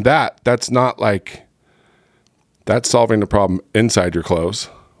even that's not like, that's solving the problem inside your clothes.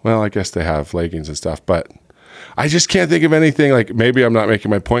 Well, I guess they have leggings and stuff, but I just can't think of anything. Like maybe I'm not making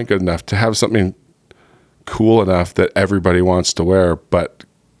my point good enough to have something cool enough that everybody wants to wear, but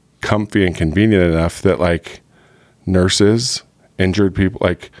comfy and convenient enough that like nurses, injured people,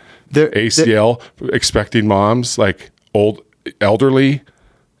 like ACL, expecting moms, like elderly,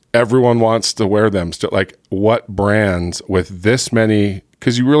 everyone wants to wear them. Still, like what brands with this many?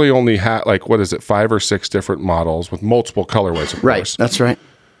 Because you really only have like, what is it, 5 or 6 different models with multiple colorways, of Right. course. That's right.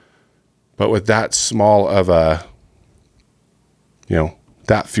 But with that small of a, you know,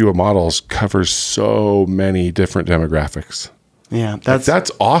 that few of models covers so many different demographics. Yeah,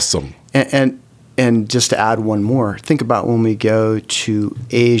 That's awesome. And just to add one more, think about when we go to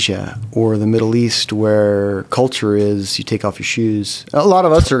Asia or the Middle East, where culture is you take off your shoes. A lot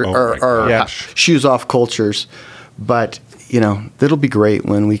of us are shoes off cultures, but you know that'll be great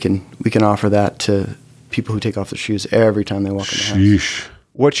when we can offer that to people who take off their shoes every time they walk in the house. Sheesh.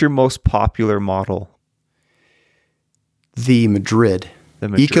 What's your most popular model? The Madrid. The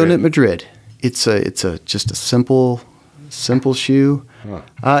Madrid. EcoKnit Madrid. It's just a simple simple shoe.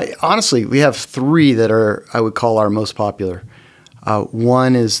 Honestly, we have 3 that are, I would call, our most popular.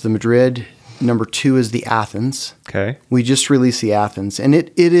 One is the Madrid. Number 2 is the Athens. Okay. We just released the Athens, and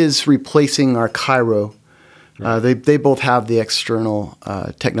it is replacing our Cairo. They both have the external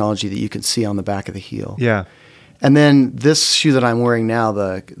technology that you can see on the back of the heel. Yeah. And then this shoe that I'm wearing now,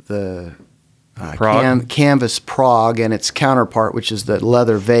 the Canvas Prague, and its counterpart, which is the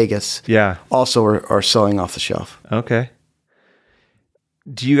Leather Vegas, also are selling off the shelf. Okay.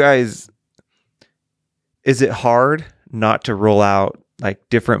 Do you guys, is it hard not to roll out like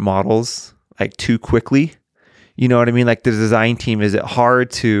different models like too quickly? You know what I mean? Like the design team, is it hard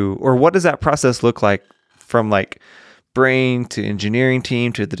to, or what does that process look like from like brain to engineering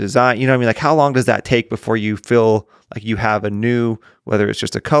team to the design? You know what I mean? Like how long does that take before you feel like you have a new, whether it's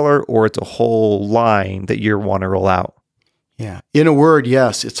just a color or it's a whole line that you want to roll out? Yeah. In a word,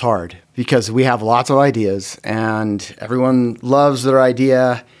 yes, it's hard because we have lots of ideas and everyone loves their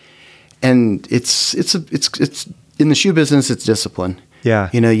idea. And it's in the shoe business, it's discipline.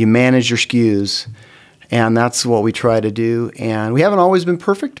 Yeah. You know, you manage your SKUs, and that's what we try to do. And we haven't always been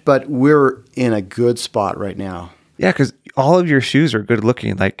perfect, but we're in a good spot right now. Yeah, because all of your shoes are good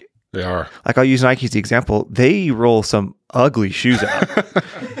looking. Like They are. Like I'll use Nike as the example. They roll some ugly shoes out.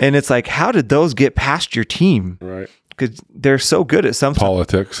 And it's like, how did those get past your team? Right. Because they're so good at some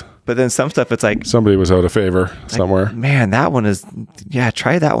Politics. stuff. But then some stuff, it's like, Somebody was out of favor somewhere. man, that one is,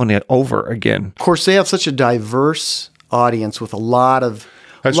 try that one over again. Of course, they have such a diverse audience with a lot of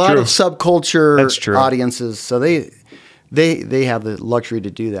That's true. subculture audiences. So they have the luxury to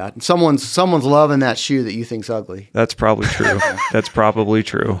do that. And someone's loving that shoe that you think's ugly. That's probably true. That's probably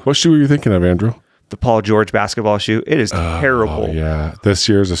true. What shoe were you thinking of, Andrew? The Paul George basketball shoe. It is terrible. Oh, yeah. This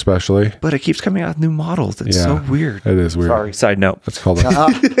year's especially. But it keeps coming out with new models. It's so weird. It is weird. Sorry, side note. It's called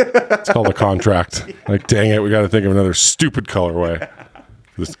it's called a contract. Like, dang it, we got to think of another stupid colorway.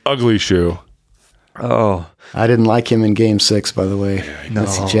 This ugly shoe. Oh. I didn't like him in Game 6, by the way. No.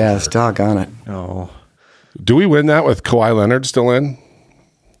 That's the Jazz. Doggone it. No. Do we win that with Kawhi Leonard still in?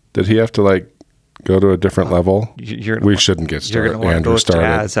 Did he have to go to a different level? We shouldn't get started. Andrew started.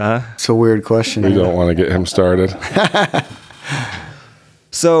 Jazz, huh? It's a weird question. We don't want to get him started.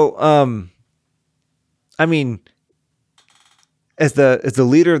 So, I mean, as the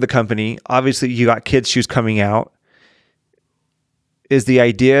leader of the company, obviously you got kids' shoes coming out. Is the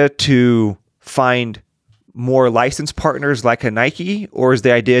idea to find more licensed partners like a Nike, or is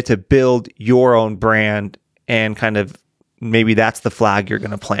the idea to build your own brand and kind of maybe that's the flag you're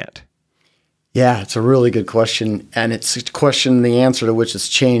going to plant? Yeah, it's a really good question. And it's a question, the answer to which has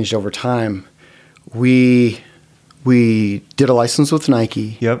changed over time. We did a license with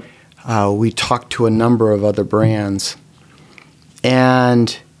Nike. Yep. We talked to a number of other brands.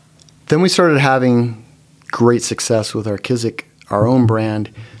 And then we started having great success with our Kizik, our own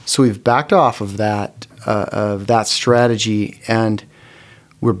brand. So we've backed off of that strategy, and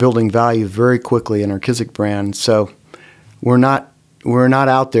we're building value very quickly in our Kizik brand. So we're not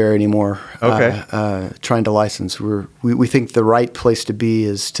out there anymore. Trying to license. We think the right place to be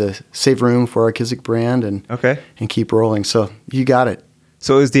is to save room for our Kizik brand and keep rolling. So you got it.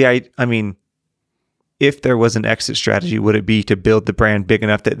 So if there was an exit strategy, would it be to build the brand big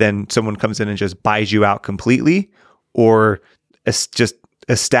enough that then someone comes in and just buys you out completely, or just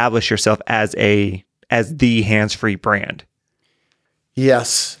establish yourself as the hands-free brand?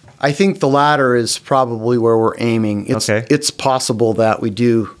 Yes. I think the latter is probably where we're aiming. It's possible that we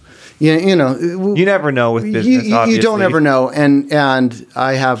do. You never know with business. You don't ever know, and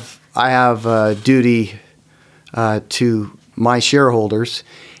I have a duty to my shareholders,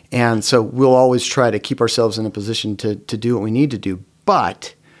 and so we'll always try to keep ourselves in a position to do what we need to do.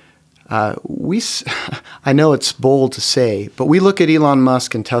 But I know it's bold to say, but we look at Elon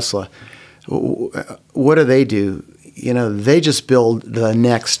Musk and Tesla. What do? They just build the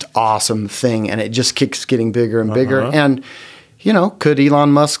next awesome thing, and it just keeps getting bigger and bigger. And, could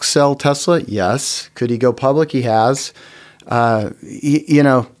Elon Musk sell Tesla? Yes. Could he go public? He has. We'll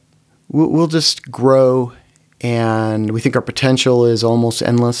just grow, and we think our potential is almost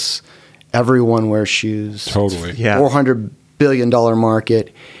endless. Everyone wears shoes. Totally. Yeah. $400 billion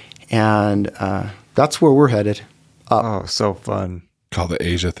market, and that's where we're headed. Oh, so fun. Call the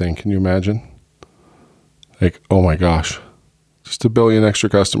Asia thing. Can you imagine? Oh my gosh, just 1 billion extra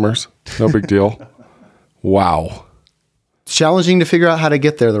customers. No big deal. Wow. It's challenging to figure out how to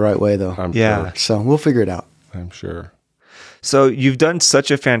get there the right way, though. I'm sure. So we'll figure it out. I'm sure. So you've done such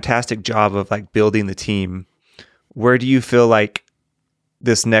a fantastic job of building the team. Where do you feel like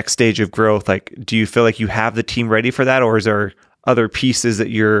this next stage of growth, do you feel like you have the team ready for that, or is there other pieces that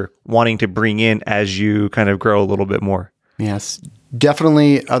you're wanting to bring in as you kind of grow a little bit more? Yes,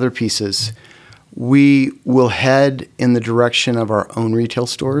 definitely other pieces. We will head in the direction of our own retail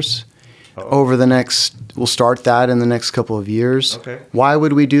stores we'll start that in the next couple of years. Okay. Why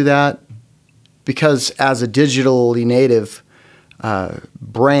would we do that? Because as a digitally native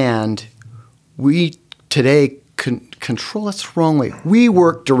brand, we today control, that's the wrong way. We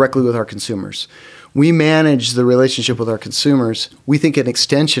work directly with our consumers. We manage the relationship with our consumers. We think an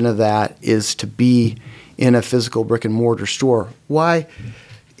extension of that is to be in a physical brick and mortar store. Why?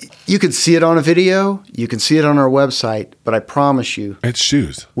 You can see it on a video. You can see it on our website. But I promise you, It's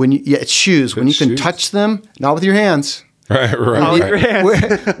shoes. it's shoes. When you can touch them, not with your hands. Right. Your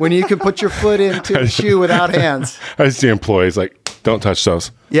hands. When you can put your foot into the shoe without hands. I see employees like, don't touch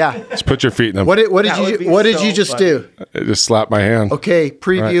those. Yeah. Just put your feet in them. What did That would be you just funny. do? I just slap my hand. Okay,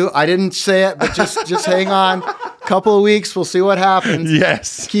 preview. Right. I didn't say it, but just hang on. Couple of weeks, we'll see what happens.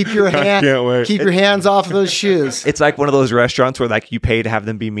 Yes. Keep your I can't wait. keep your hands off of those shoes. It's like one of those restaurants where like you pay to have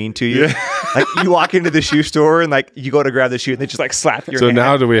them be mean to you. Like you walk into the shoe store and like you go to grab the shoe and they just like slap your So hand.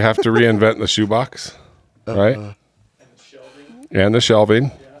 now do we have to reinvent the shoebox? Right? And the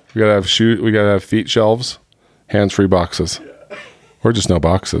shelving. We gotta have feet shelves, hands-free boxes. Or just no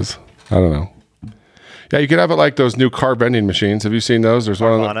boxes. I don't know. Yeah, you could have it like those new car vending machines. Have you seen those? There's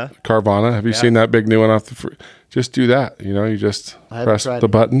one on the Carvana. Have you seen that big new one off the just do that. You just press the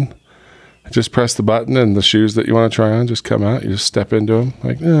button. Just press the button and the shoes that you want to try on just come out. You just step into them.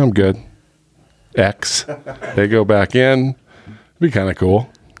 Like, I'm good. X. They go back in. It'd be kind of cool.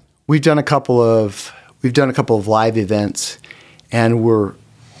 We've done a couple of live events, and we're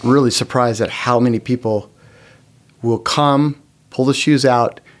really surprised at how many people will come, pull the shoes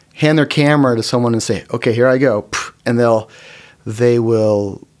out, hand their camera to someone and say, "Okay, here I go," and they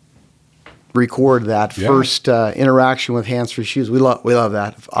will record that first interaction with hands-free shoes. We love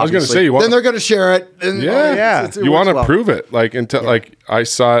that. Obviously. I was going to say then they're going to share it. And, it you want to well. prove it, like until like I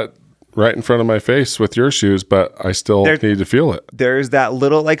saw it right in front of my face with your shoes, but I still need to feel it. There's that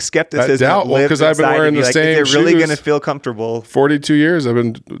little like skepticism. That doubt, well, 'cause I've been wearing the same They're really shoes. going to feel comfortable. 42 years I've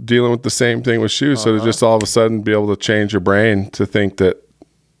been dealing with the same thing with shoes. So to just all of a sudden be able to change your brain to think that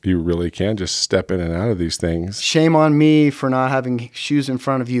you really can just step in and out of these things. Shame on me for not having shoes in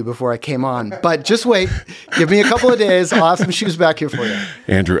front of you before I came on. But just wait. Give me a couple of days. I'll have some shoes back here for you.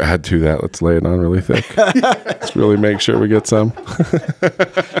 Andrew, add to that. Let's lay it on really thick. Let's really make sure we get some.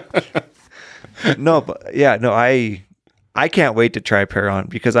 I can't wait to try a pair on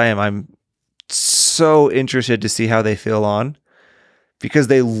because I'm so interested to see how they feel on because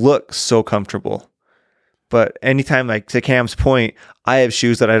they look so comfortable. But anytime, like to Cam's point, I have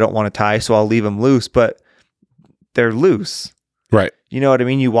shoes that I don't want to tie, so I'll leave them loose, but they're loose. Right. You know what I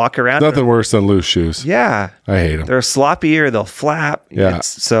mean? You walk around. Nothing worse than loose shoes. Yeah. I hate them. They're sloppy or they'll flap. Yeah.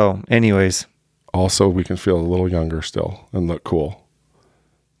 So anyways. Also, we can feel a little younger still and look cool.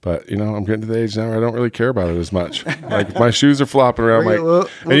 But, I'm getting to the age now where I don't really care about it as much. Like, my shoes are flopping around.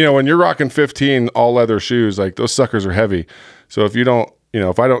 And, when you're rocking 15 all leather shoes, like, those suckers are heavy. So if you don't,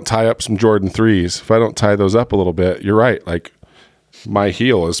 if I don't tie up some Jordan 3s, if I don't tie those up a little bit, you're right. Like, my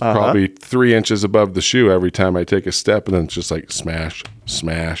heel is probably 3 inches above the shoe every time I take a step, and then it's just like smash,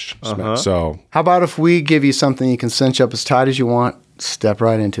 smash, smash. So, how about if we give you something you can cinch up as tight as you want, step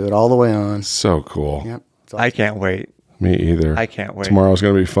right into it all the way on. So cool. Yep. I can't wait. Me either. I can't wait. Tomorrow's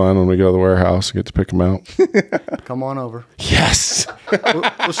going to be fun when we go to the warehouse and get to pick them out. Come on over. Yes.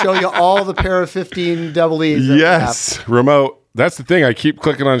 We'll show you all the pair of 15 double E's. Yes. Remote. That's the thing. I keep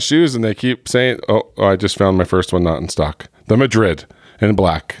clicking on shoes and they keep saying, oh, I just found my first one not in stock. The Madrid in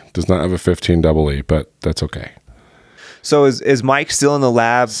black does not have a 15 double E, but that's okay. So is Mike still in the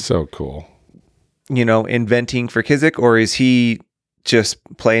lab? So cool. Inventing for Kizik, or is he just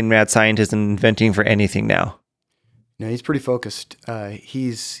playing mad scientist and inventing for anything now? No, he's pretty focused.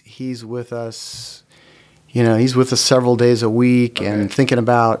 He's with us. He's with us several days a week and thinking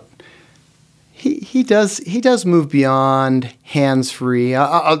about. He does move beyond hands-free.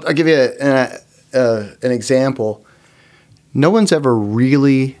 I'll give you an example. No one's ever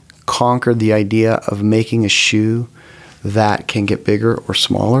really conquered the idea of making a shoe that can get bigger or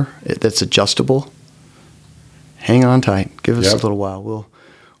smaller. That's adjustable. Hang on tight. Give us a little while.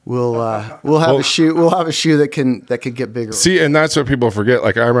 We'll have a shoe. We'll have a shoe that can get bigger. See, and that's what people forget.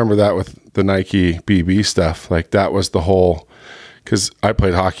 Like I remember that with the Nike BB stuff. Like that was the whole. Because I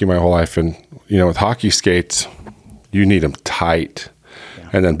played hockey my whole life, and with hockey skates, you need them tight. Yeah.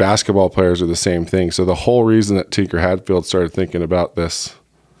 And then basketball players are the same thing. So the whole reason that Tinker Hatfield started thinking about this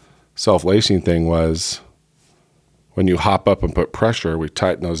self-lacing thing was when you hop up and put pressure, we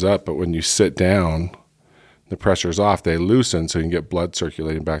tighten those up. But when you sit down, the pressure's off, they loosen so you can get blood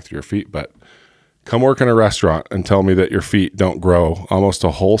circulating back through your feet. But come work in a restaurant and tell me that your feet don't grow almost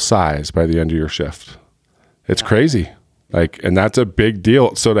a whole size by the end of your shift. It's crazy. And that's a big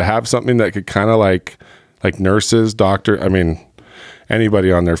deal. So to have something that could kind of like nurses, doctor, I mean,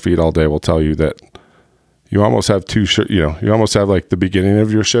 anybody on their feet all day will tell you that you almost have you almost have like the beginning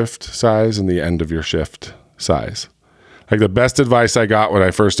of your shift size and the end of your shift size. Like the best advice I got when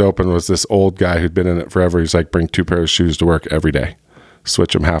I first opened was this old guy who'd been in it forever. He's like, bring 2 pairs of shoes to work every day.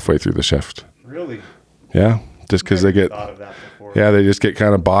 Switch them halfway through the shift. Really? Yeah. Just because they get, they just get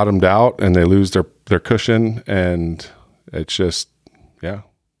kind of bottomed out and they lose their cushion, and it's just, yeah.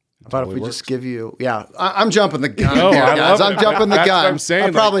 How about if we just give you? Yeah, I'm jumping the gun. No, here, I guys. love I'm it. jumping the That's gun. what I'm saying.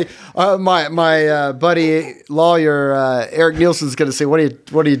 I probably my buddy lawyer Eric Nielsen's going to say, "What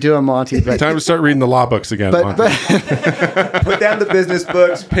are you doing, Monty?" But, Time to start reading the law books again. but Put down the business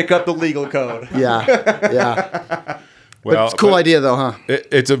books, pick up the legal code. yeah. well, It's a cool idea, though, huh?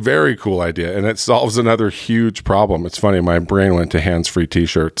 It's a very cool idea, and it solves another huge problem. It's funny. My brain went to hands-free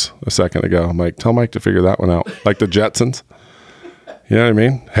T-shirts a second ago. I'm like, tell Mike to figure that one out, like the Jetsons. You know what I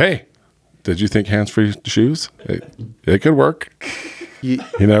mean? Hey, did you think hands-free shoes? It could work. You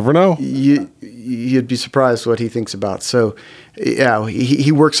never know. You'd be surprised what he thinks about. So, yeah,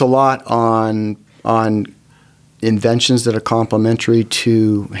 he works a lot on inventions that are complementary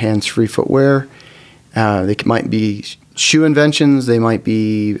to hands-free footwear. They might be shoe inventions. They might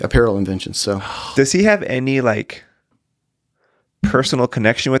be apparel inventions. So, does he have any like personal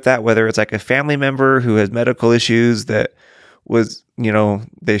connection with that? Whether it's like a family member who has medical issues that was,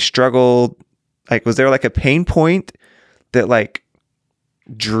 they struggled. Like, was there like a pain point that like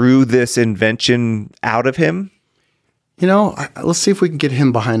drew this invention out of him? Let's see if we can get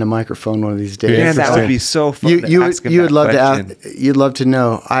him behind a microphone one of these days. Yeah, that would be so fun. You would love to ask. You'd love to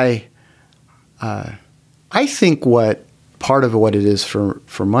know. I think part of what it is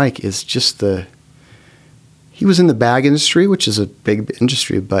for Mike is just he was in the bag industry, which is a big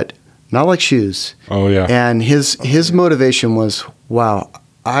industry, but not like shoes. Oh yeah. And his motivation was, wow,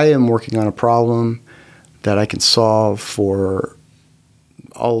 I am working on a problem that I can solve for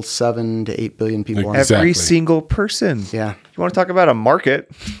all 7 to 8 billion people. Exactly. Every single person. Yeah. You want to talk about a market?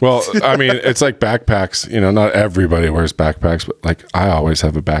 Well, I mean, it's like backpacks. Not everybody wears backpacks, but like I always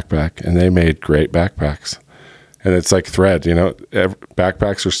have a backpack, and they made great backpacks. And it's like thread.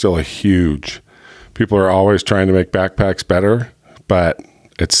 Backpacks are still huge. People are always trying to make backpacks better, but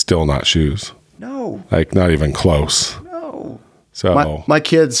it's still not shoes. No. Like not even close. No. So my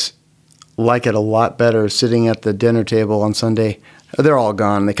kids like it a lot better sitting at the dinner table on Sunday. They're all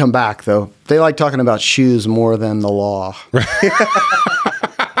gone. They come back, though. They like talking about shoes more than the law.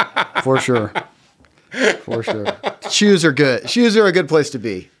 For sure. For sure. Shoes are good. Shoes are a good place to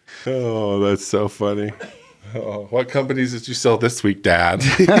be. Oh, that's so funny. Oh, what companies did you sell this week, Dad?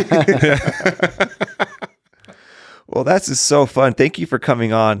 Well, that's just so fun. Thank you for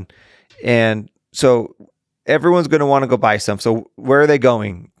coming on. And so everyone's going to want to go buy some. So where are they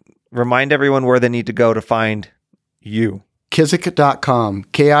going? Remind everyone where they need to go to find you. Kizik.com.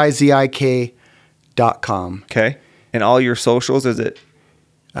 KIZIK.com. Okay. And all your socials, is it?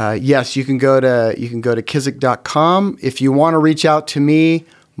 Yes, you can go to Kizik.com. If you want to reach out to me,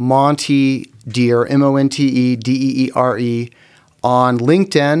 Monte Deere, MonteDeere, on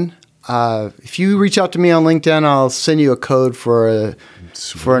LinkedIn. If you reach out to me on LinkedIn, I'll send you a code for a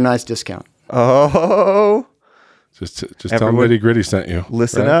nice discount. Oh, just tell them Nitty Gritty sent you.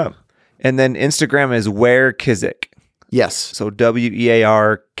 Listen up. And then Instagram is Where Kizik. Yes. So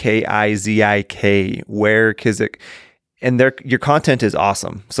WearKizik, Where Kizik. And your content is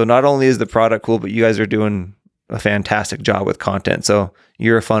awesome. So not only is the product cool, but you guys are doing a fantastic job with content. So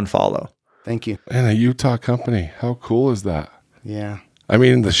you're a fun follow. Thank you. And a Utah company. How cool is that? Yeah. I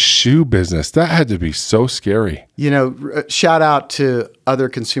mean, the shoe business, that had to be so scary. Shout out to other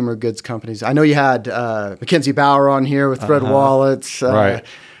consumer goods companies. I know you had Mackenzie Bauer on here with Thread Wallets. Right.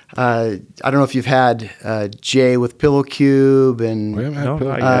 I don't know if you've had Jay with Pillow Cube and We haven't had No, We've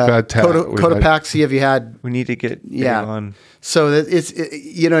not had Cotopaxi. Have you had? We need to get Dave Yeah. on. So it is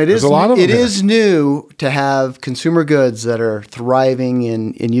a lot of them it is new to have consumer goods that are thriving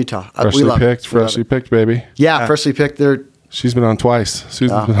in Utah. We love it. Freshly picked, baby. Yeah, freshly picked. She's been on twice.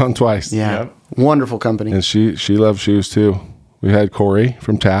 Susan's been on twice. Yeah, Yep. wonderful company. And she loves shoes too. We had Corey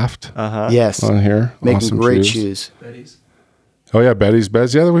from Taft Yes, on here. making Awesome great shoes. Oh yeah, Betty's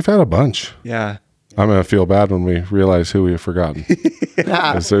Beds. Yeah, we've had a bunch. Yeah. I'm going to feel bad when we realize who we have forgotten.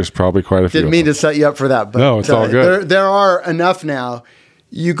 'Cause there's probably quite a few. Didn't mean to set you up for that, but No, it's all good. There are enough now.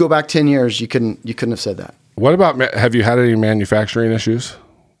 You go back 10 years, you couldn't have said that. What about, have you had any manufacturing issues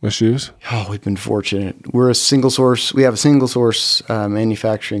with shoes? Oh, we've been fortunate. We're a single source. We have a single source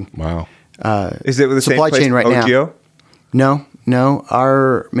manufacturing. Wow. Is it with the supply same place, chain right now. OGO? No.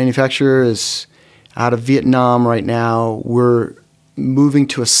 Our manufacturer is out of Vietnam right now. We're moving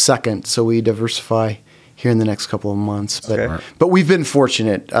to a second, so we diversify here in the next couple of months. But we've been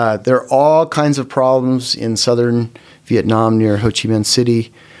fortunate. There are all kinds of problems in southern Vietnam near Ho Chi Minh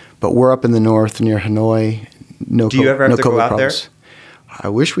City, but we're up in the north near Hanoi. Do you ever have to go out there? I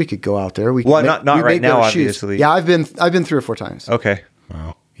wish we could go out there. We not right now, obviously. Yeah, I've been 3 or 4 times. Okay.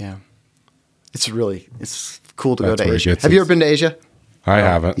 Wow. Yeah. It's cool to go to where it Asia. gets Have you us. ever been to Asia? I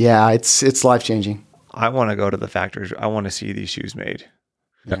haven't. Yeah, it's life-changing. I want to go to the factories. I want to see these shoes made.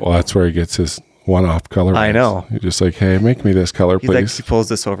 Yeah, well, that's where he gets his one-off color. I know. You're just like, hey, make me this color, please. He pulls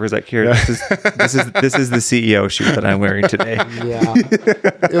this over. He's like, here, this is the CEO shoe that I'm wearing today. Yeah.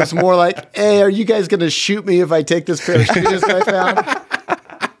 It was more like, hey, are you guys going to shoot me if I take this pair of shoes I found?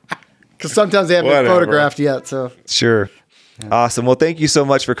 Because sometimes they haven't been photographed yet. So Sure. Awesome. Well, thank you so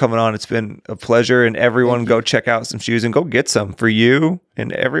much for coming on. It's been a pleasure. And everyone go check out some shoes and go get some for you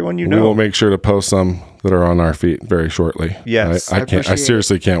and everyone you know. We will make sure to post some that are on our feet very shortly. Yes. I can't. I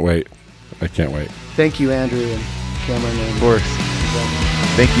seriously can't wait. I can't wait. thank you, Andrew and Cameron. Of course.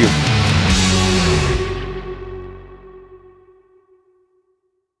 Thank you.